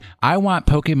World, I want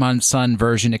Pokemon Sun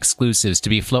version exclusives to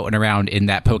be floating around in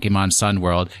that Pokemon Sun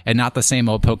World and not the same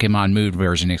old Pokemon Moon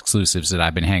version exclusives that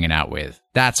I've been hanging out with.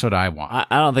 That's what I want.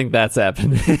 I don't think that's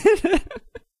happening.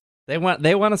 They want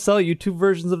to sell you 2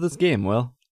 versions of this game,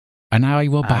 Will. And now I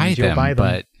will buy them,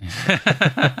 but...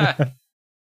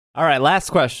 All right, last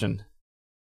question.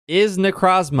 Is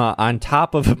Necrozma on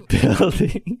top of a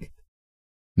building?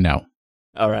 No.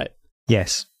 All right.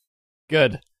 Yes.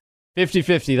 Good.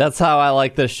 50-50. That's how I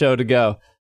like this show to go.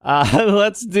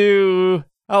 Let's do...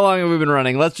 How long have we been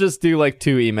running? Let's just do like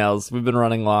 2 emails. We've been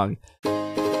running long.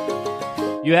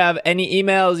 You have any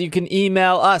emails, you can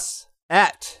email us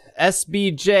at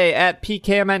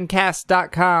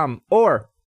sbj@pkmncast.com, or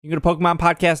you can go to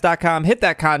PokemonPodcast.com, hit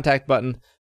that contact button.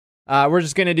 We're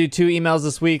just going to do 2 emails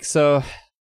this week, so...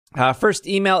 first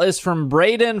email is from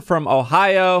Braden from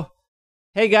Ohio.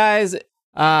 Hey guys,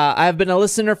 I've been a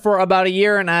listener for about a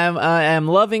year and I am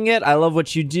loving it. I love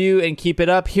what you do and keep it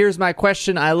up. Here's my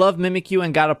question. I love Mimikyu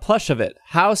and got a plush of it.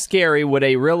 How scary would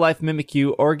a real life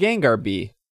Mimikyu or Gengar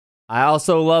be? I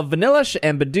also love Vanillish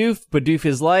and Bidoof. Bidoof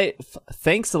is light.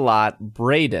 Thanks a lot,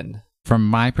 Braden. From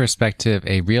my perspective,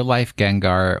 a real-life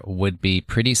Gengar would be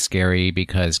pretty scary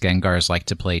because Gengars like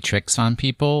to play tricks on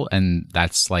people, and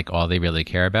that's like all they really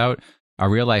care about. A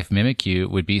real-life Mimikyu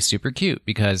would be super cute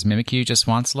because Mimikyu just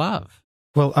wants love.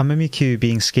 Well, a Mimikyu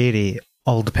being scary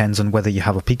all depends on whether you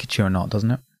have a Pikachu or not,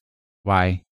 doesn't it?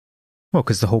 Why? Well,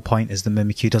 because the whole point is the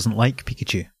Mimikyu doesn't like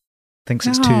Pikachu. Thinks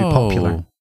it's too popular.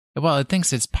 Well, it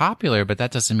thinks it's popular, but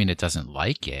that doesn't mean it doesn't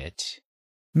like it.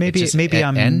 Maybe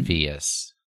I'm envious.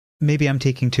 Maybe I'm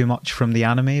taking too much from the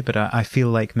anime, but I feel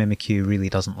like Mimikyu really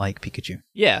doesn't like Pikachu.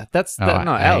 Yeah,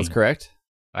 Al's correct.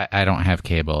 I don't have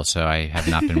cable, so I have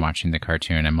not been watching the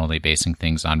cartoon. I'm only basing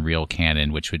things on real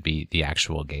canon, which would be the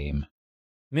actual game.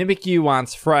 Mimikyu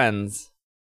wants friends.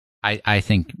 I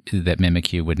think that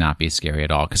Mimikyu would not be scary at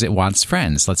all, because it wants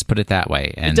friends, let's put it that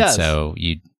way. And it does. So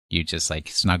you just like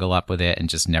snuggle up with it and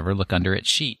just never look under its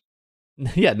sheet.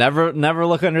 Yeah, never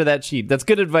look under that sheet. That's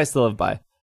good advice to live by.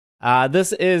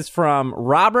 This is from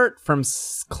Robert from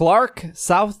Clark,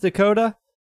 South Dakota.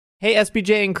 Hey,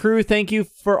 SBJ and crew, thank you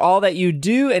for all that you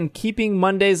do and keeping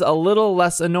Mondays a little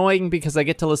less annoying because I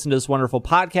get to listen to this wonderful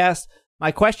podcast.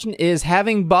 My question is,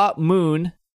 having bought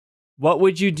Moon, what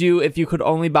would you do if you could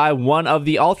only buy one of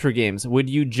the Ultra games? Would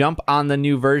you jump on the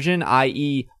new version,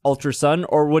 i.e. Ultra Sun,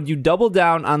 or would you double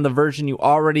down on the version you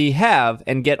already have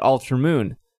and get Ultra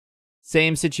Moon?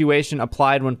 Same situation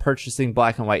applied when purchasing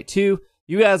Black and White 2.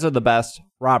 You guys are the best.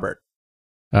 Robert.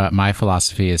 My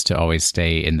philosophy is to always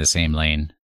stay in the same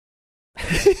lane.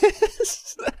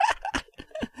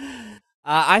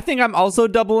 I think I'm also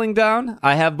doubling down.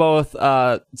 I have both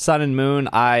Sun and Moon.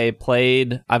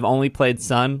 I've only played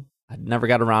Sun. I never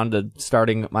got around to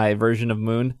starting my version of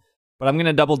Moon. But I'm going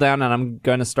to double down and I'm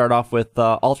going to start off with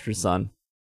Ultra Sun.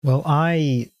 Well,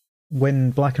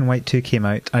 when Black and White 2 came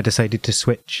out, I decided to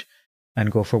switch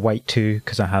and go for White 2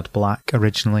 because I had Black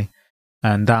originally.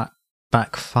 And that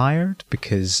backfired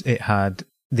because they had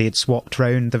swapped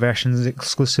around the versions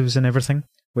exclusives and everything,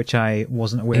 which I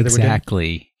wasn't aware they were doing.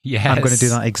 Exactly. Yes. I'm going to do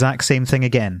that exact same thing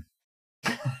again.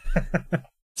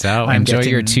 So enjoy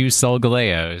your 2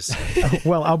 Solgaleos.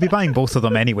 Well, I'll be buying both of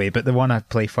them anyway, but the one I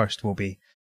play first will be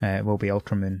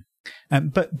Ultra Moon.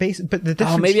 But the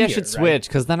difference. Maybe I here, should switch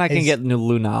because then I can get new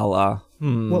Lunala.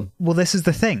 Well, this is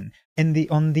the thing. In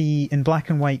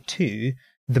Black and White 2.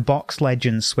 The box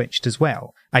legends switched as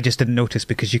well. I just didn't notice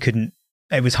because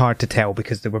it was hard to tell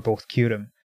because they were both Kyurem.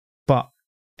 But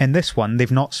in this one, they've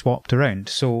not swapped around.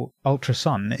 So Ultra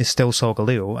Sun is still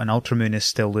Solgaleo and Ultra Moon is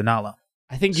still Lunala.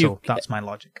 That's my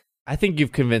logic. I think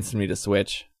you've convinced me to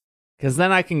switch. Because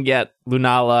then I can get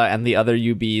Lunala and the other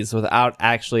UBs without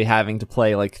actually having to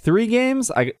play like 3 games.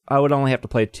 I would only have to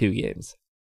play 2 games.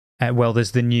 Well,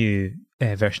 there's the new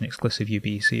version exclusive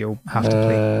UB, so you'll have to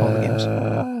play all the games.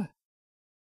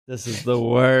 This is the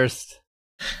worst.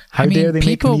 How dare they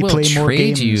make me play more games? People will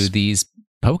trade you these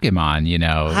Pokemon, you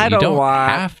know. I don't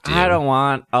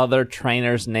want other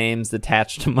trainers' names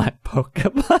attached to my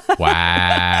Pokemon.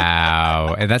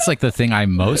 Wow. And that's like the thing I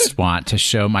most want, to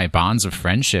show my bonds of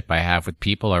friendship I have with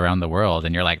people around the world.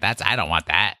 And you're like, I don't want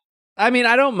that. I mean,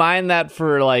 I don't mind that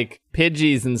for like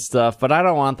Pidgeys and stuff, but I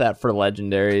don't want that for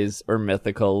legendaries or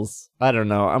mythicals. I don't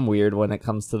know. I'm weird when it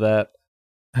comes to that.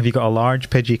 Have you got a large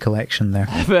Pidgey collection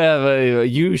there?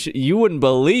 You wouldn't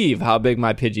believe how big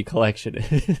my Pidgey collection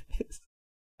is.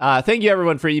 Thank you,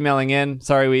 everyone, for emailing in.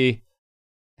 Sorry we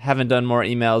haven't done more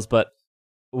emails, but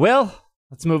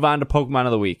let's move on to Pokemon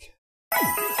of the Week.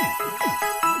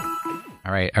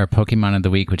 All right, our Pokemon of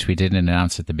the week, which we didn't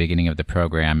announce at the beginning of the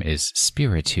program, is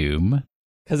Spiritomb.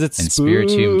 Because it's And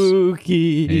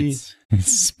spooky. It's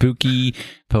spooky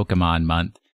Pokemon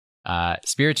month.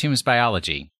 Spiritomb's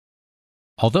biology.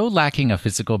 Although lacking a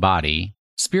physical body,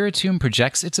 Spiritomb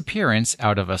projects its appearance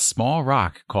out of a small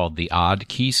rock called the Odd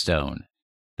Keystone.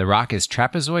 The rock is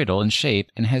trapezoidal in shape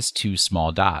and has 2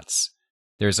 small dots.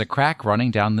 There's a crack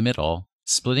running down the middle,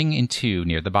 splitting in 2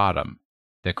 near the bottom.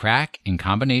 The crack, in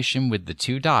combination with the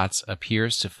 2 dots,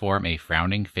 appears to form a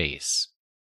frowning face.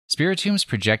 Spiritomb's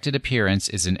projected appearance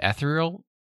is an ethereal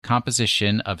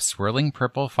composition of swirling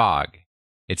purple fog.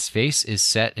 Its face is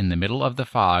set in the middle of the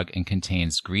fog and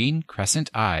contains green crescent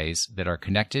eyes that are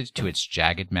connected to its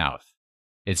jagged mouth.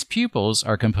 Its pupils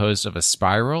are composed of a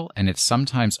spiral, and it's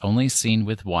sometimes only seen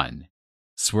with one.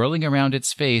 Swirling around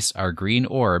its face are green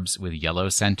orbs with yellow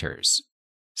centers.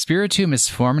 Spiritomb is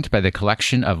formed by the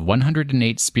collection of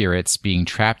 108 spirits being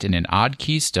trapped in an odd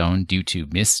keystone due to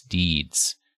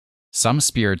misdeeds. Some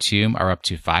Spiritomb are up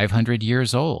to 500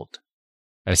 years old.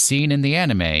 As seen in the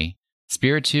anime,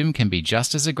 Spiritomb can be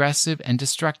just as aggressive and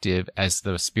destructive as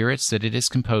the spirits that it is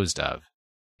composed of.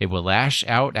 It will lash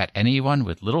out at anyone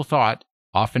with little thought,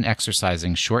 often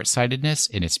exercising short-sightedness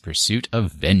in its pursuit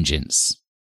of vengeance.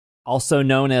 Also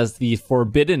known as the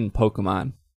Forbidden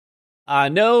Pokemon.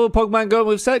 No Pokemon Go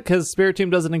moveset because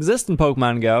Spiritomb doesn't exist in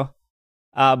Pokemon Go.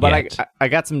 But I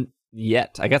got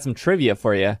some trivia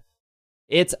for you.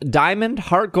 Its Diamond,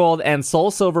 Heart Gold, and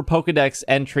Soul Silver Pokedex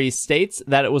entry states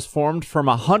that it was formed from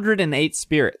 108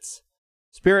 spirits.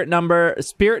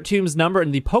 Spiritomb's number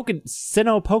in the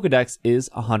Sinnoh Pokedex is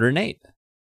 108.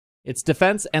 Its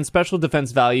defense and special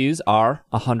defense values are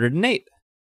 108.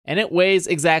 And it weighs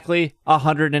exactly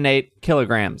 108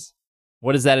 kilograms.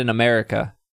 What is that in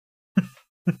America?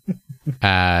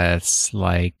 It's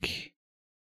like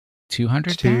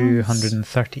 200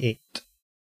 238.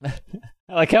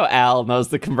 I like how Al knows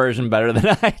the conversion better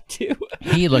than I do.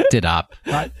 He looked it up.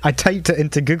 I typed it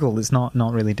into Google. It's not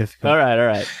really difficult. All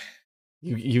right.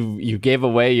 You gave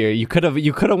away you could have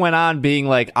went on being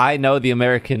like, I know the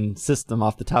American system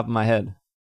off the top of my head.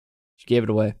 You gave it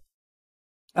away.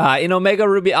 In Omega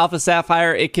Ruby Alpha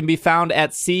Sapphire, it can be found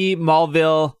at C.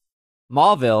 Mauville,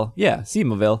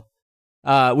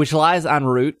 which lies on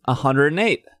Route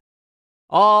 108.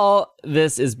 All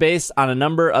this is based on a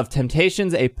number of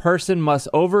temptations a person must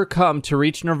overcome to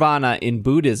reach nirvana in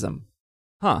Buddhism.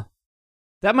 Huh.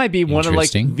 That might be one of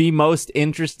the most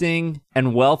interesting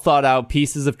and well thought out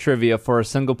pieces of trivia for a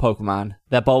single Pokemon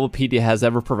that Bulbapedia has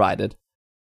ever provided.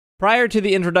 Prior to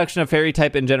the introduction of Fairy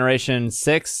type in Generation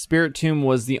 6, Spiritomb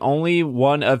was the only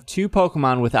one of 2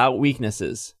 Pokemon without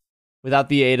weaknesses, without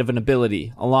the aid of an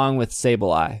ability, along with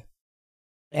Sableye.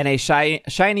 And a shiny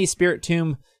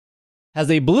Spiritomb has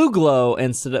a blue glow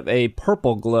instead of a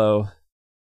purple glow.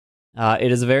 It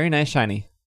is a very nice shiny.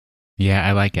 Yeah,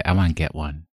 I like it. I want to get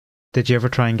one. Did you ever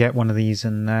try and get one of these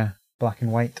in black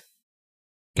and white?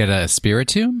 Get a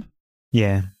Spiritomb?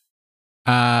 Yeah.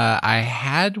 I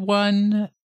had one,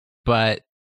 but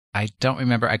I don't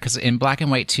remember. Because in black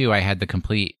and white, too, I had the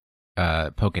complete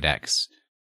Pokedex.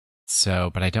 So,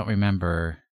 but I don't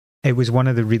remember. It was one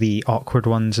of the really awkward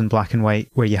ones in black and white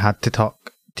where you had to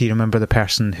talk. Do you remember the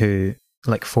person who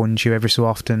phones you every so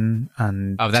often?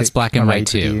 And that's black and white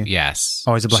too. Yes.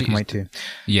 Oh, is it black and white too?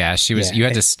 Yeah, she was. Yeah, you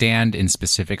had to stand in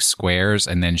specific squares,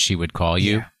 and then she would call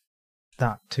you. Yeah.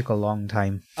 That took a long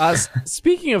time.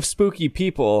 Speaking of spooky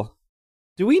people,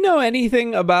 do we know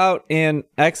anything about in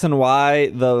X and Y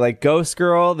the ghost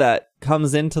girl that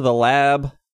comes into the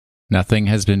lab? Nothing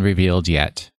has been revealed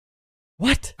yet.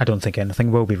 What? I don't think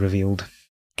anything will be revealed.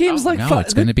 Game's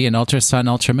it's going to be an Ultra Sun,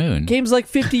 Ultra Moon. Game's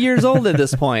 50 years old at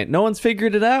this point. No one's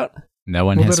figured it out. No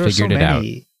one has figured it out.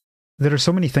 There are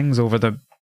so many things over the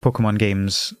Pokemon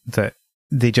games that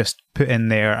they just put in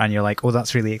there and you're like, oh,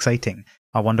 that's really exciting.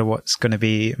 I wonder what's going to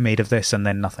be made of this, and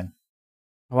then nothing.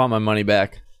 I want my money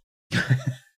back.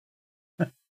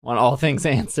 Want all things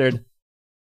answered.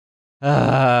 All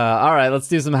right, let's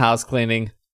do some house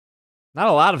cleaning. Not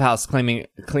a lot of house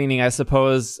cleaning, I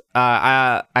suppose.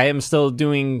 I am still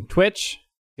doing Twitch.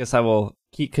 Guess I will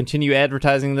continue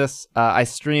advertising this. I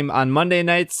stream on Monday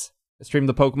nights. I stream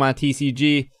the Pokemon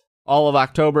TCG. All of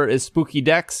October is Spooky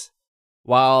Decks.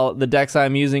 While the decks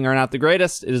I'm using are not the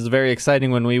greatest, it is very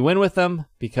exciting when we win with them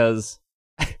because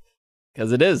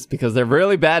they're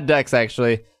really bad decks,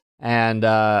 actually. And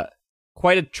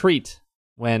quite a treat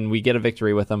when we get a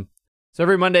victory with them. So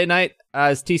every Monday night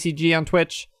is TCG on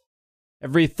Twitch.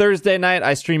 Every Thursday night,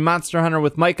 I stream Monster Hunter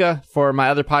with Micah for my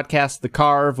other podcast, The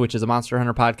Carve, which is a Monster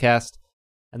Hunter podcast.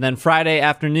 And then Friday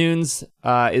afternoons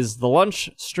is the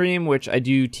lunch stream, which I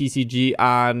do TCG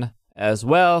on as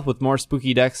well, with more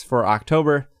spooky decks for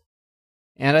October.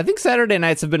 And I think Saturday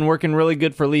nights have been working really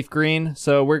good for Leaf Green,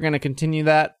 so we're going to continue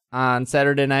that on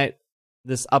Saturday night,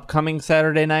 this upcoming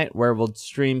Saturday night, where we'll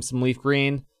stream some Leaf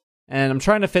Green. And I'm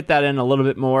trying to fit that in a little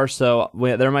bit more, so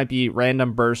there might be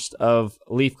random bursts of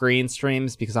Leaf Green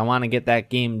streams, because I want to get that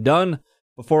game done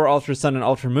before Ultra Sun and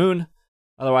Ultra Moon.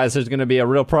 Otherwise, there's going to be a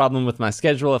real problem with my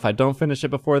schedule if I don't finish it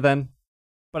before then.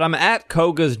 But I'm at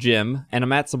Koga's gym, and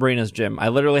I'm at Sabrina's gym. I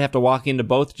literally have to walk into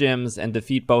both gyms and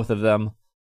defeat both of them.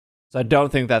 So I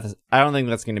don't think that's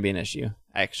going to be an issue,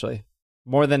 actually.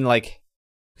 More than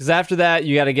because after that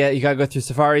you gotta go through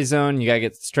Safari Zone, you gotta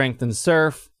get Strength and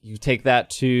Surf. You take that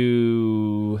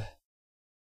to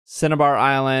Cinnabar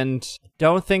Island.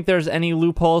 Don't think there's any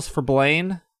loopholes for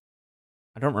Blaine.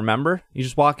 I don't remember. You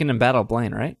just walk in and battle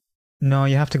Blaine, right? No,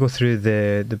 you have to go through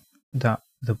the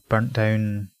burnt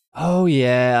down. Oh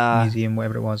yeah, museum,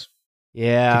 whatever it was.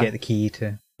 Yeah, to get the key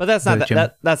to. But that's not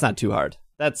that's not too hard.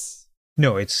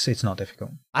 No, it's not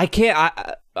difficult. I can't.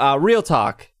 Real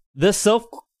talk. The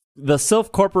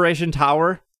Sylph Corporation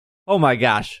Tower. Oh my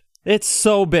gosh, it's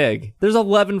so big. There's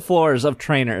 11 floors of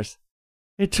trainers.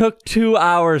 It took 2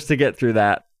 hours to get through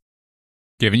that.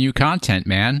 Giving you content,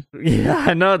 man. Yeah,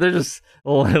 I know. They're just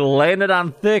laying it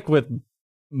on thick with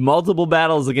multiple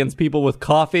battles against people with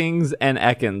coughings and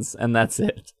Ekans, and that's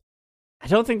it. I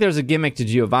don't think there's a gimmick to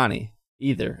Giovanni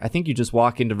either. I think you just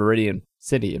walk into Viridian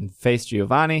City and face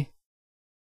Giovanni.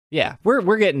 Yeah,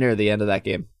 we're getting near the end of that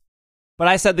game. But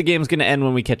I said the game's going to end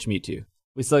when we catch Mewtwo.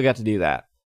 We still got to do that.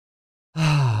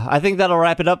 I think that'll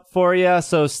wrap it up for you.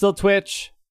 So still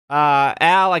Twitch.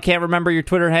 Al, I can't remember your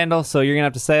Twitter handle, so you're going to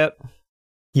have to say it.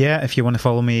 Yeah, if you want to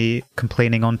follow me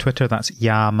complaining on Twitter, that's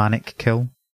YaManicKill.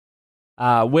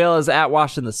 Will is at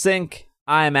Wash in the Sink.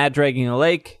 I am at Dragging a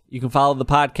Lake. You can follow the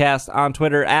podcast on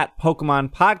Twitter at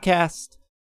Pokemon Podcast.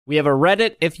 We have a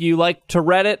Reddit if you like to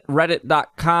Reddit,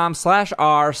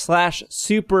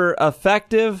 reddit.com/r/super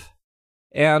effective.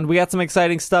 And we got some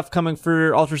exciting stuff coming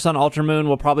for Ultra Sun, Ultra Moon.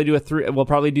 We'll probably do that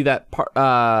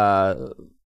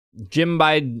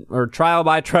trial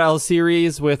by trial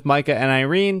series with Micah and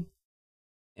Irene.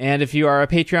 And if you are a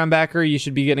Patreon backer, you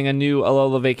should be getting a new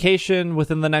Alola Vacation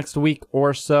within the next week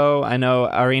or so. I know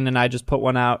Irene and I just put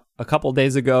one out a couple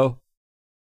days ago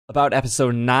about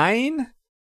episode 9,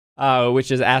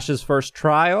 which is Ash's first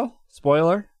trial.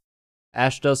 Spoiler.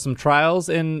 Ash does some trials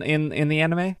in the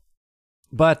anime.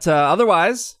 But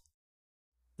otherwise,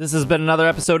 this has been another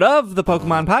episode of the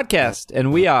Pokemon Podcast,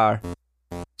 and we are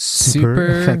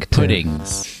Super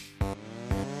Puddings.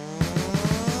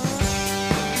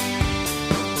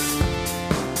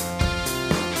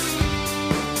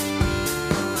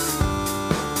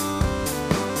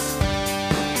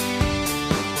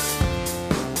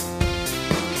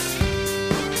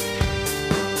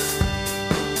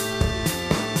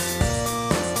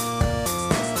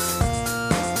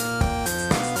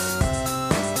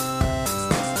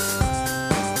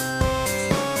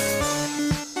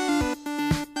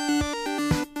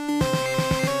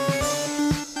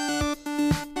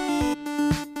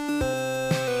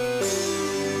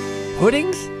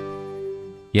 Puddings?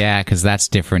 Yeah, because that's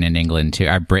different in England too.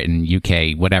 Or Britain,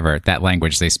 UK, whatever, that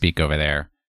language they speak over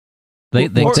there.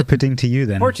 What's a pudding to you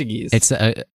then? Portuguese. It's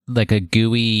a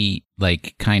gooey,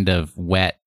 kind of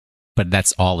wet, but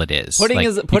that's all it is. Pudding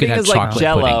is like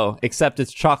Jell-O, except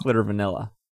it's chocolate or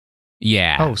vanilla.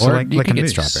 Yeah. Oh, so or like a moose.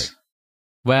 Strawberry.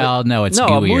 Well, no, it's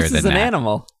gooier a moose than is an that.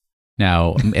 animal.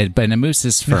 No, but a mousse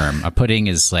is firm. A pudding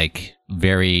is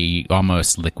very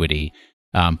almost liquidy.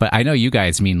 But I know you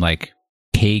guys mean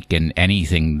cake and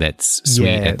anything that's sweet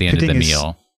at the end of the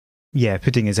meal. Yeah,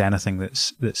 pudding is anything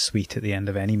that's sweet at the end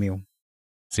of any meal.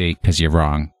 See, because you're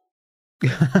wrong.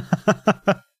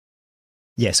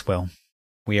 Yes, well,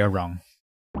 we are wrong.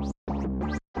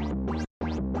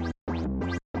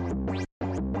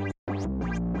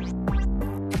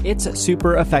 It's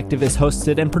Super Effective is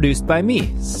hosted and produced by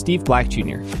me, Steve Black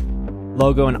Jr.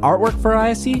 Logo and artwork for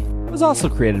ISE was also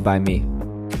created by me.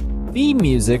 Theme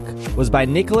music was by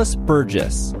Nicholas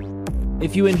Burgess.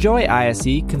 If you enjoy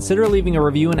ISE, consider leaving a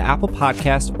review in Apple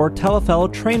Podcasts or tell a fellow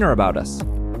trainer about us.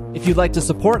 If you'd like to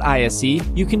support ISE,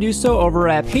 you can do so over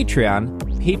at Patreon,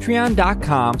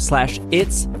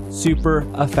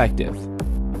 patreon.com/itssupereffective.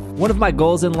 One of my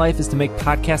goals in life is to make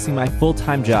podcasting my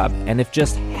full-time job, and if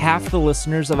just half the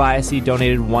listeners of ISE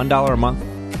donated $1 a month,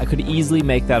 I could easily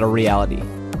make that a reality.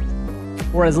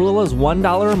 For as little as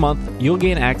 $1 a month, you'll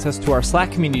gain access to our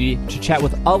Slack community to chat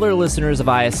with other listeners of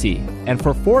ISE. And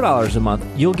for $4 a month,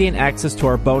 you'll gain access to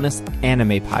our bonus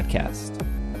anime podcast.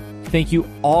 Thank you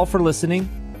all for listening,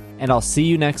 and I'll see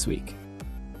you next week.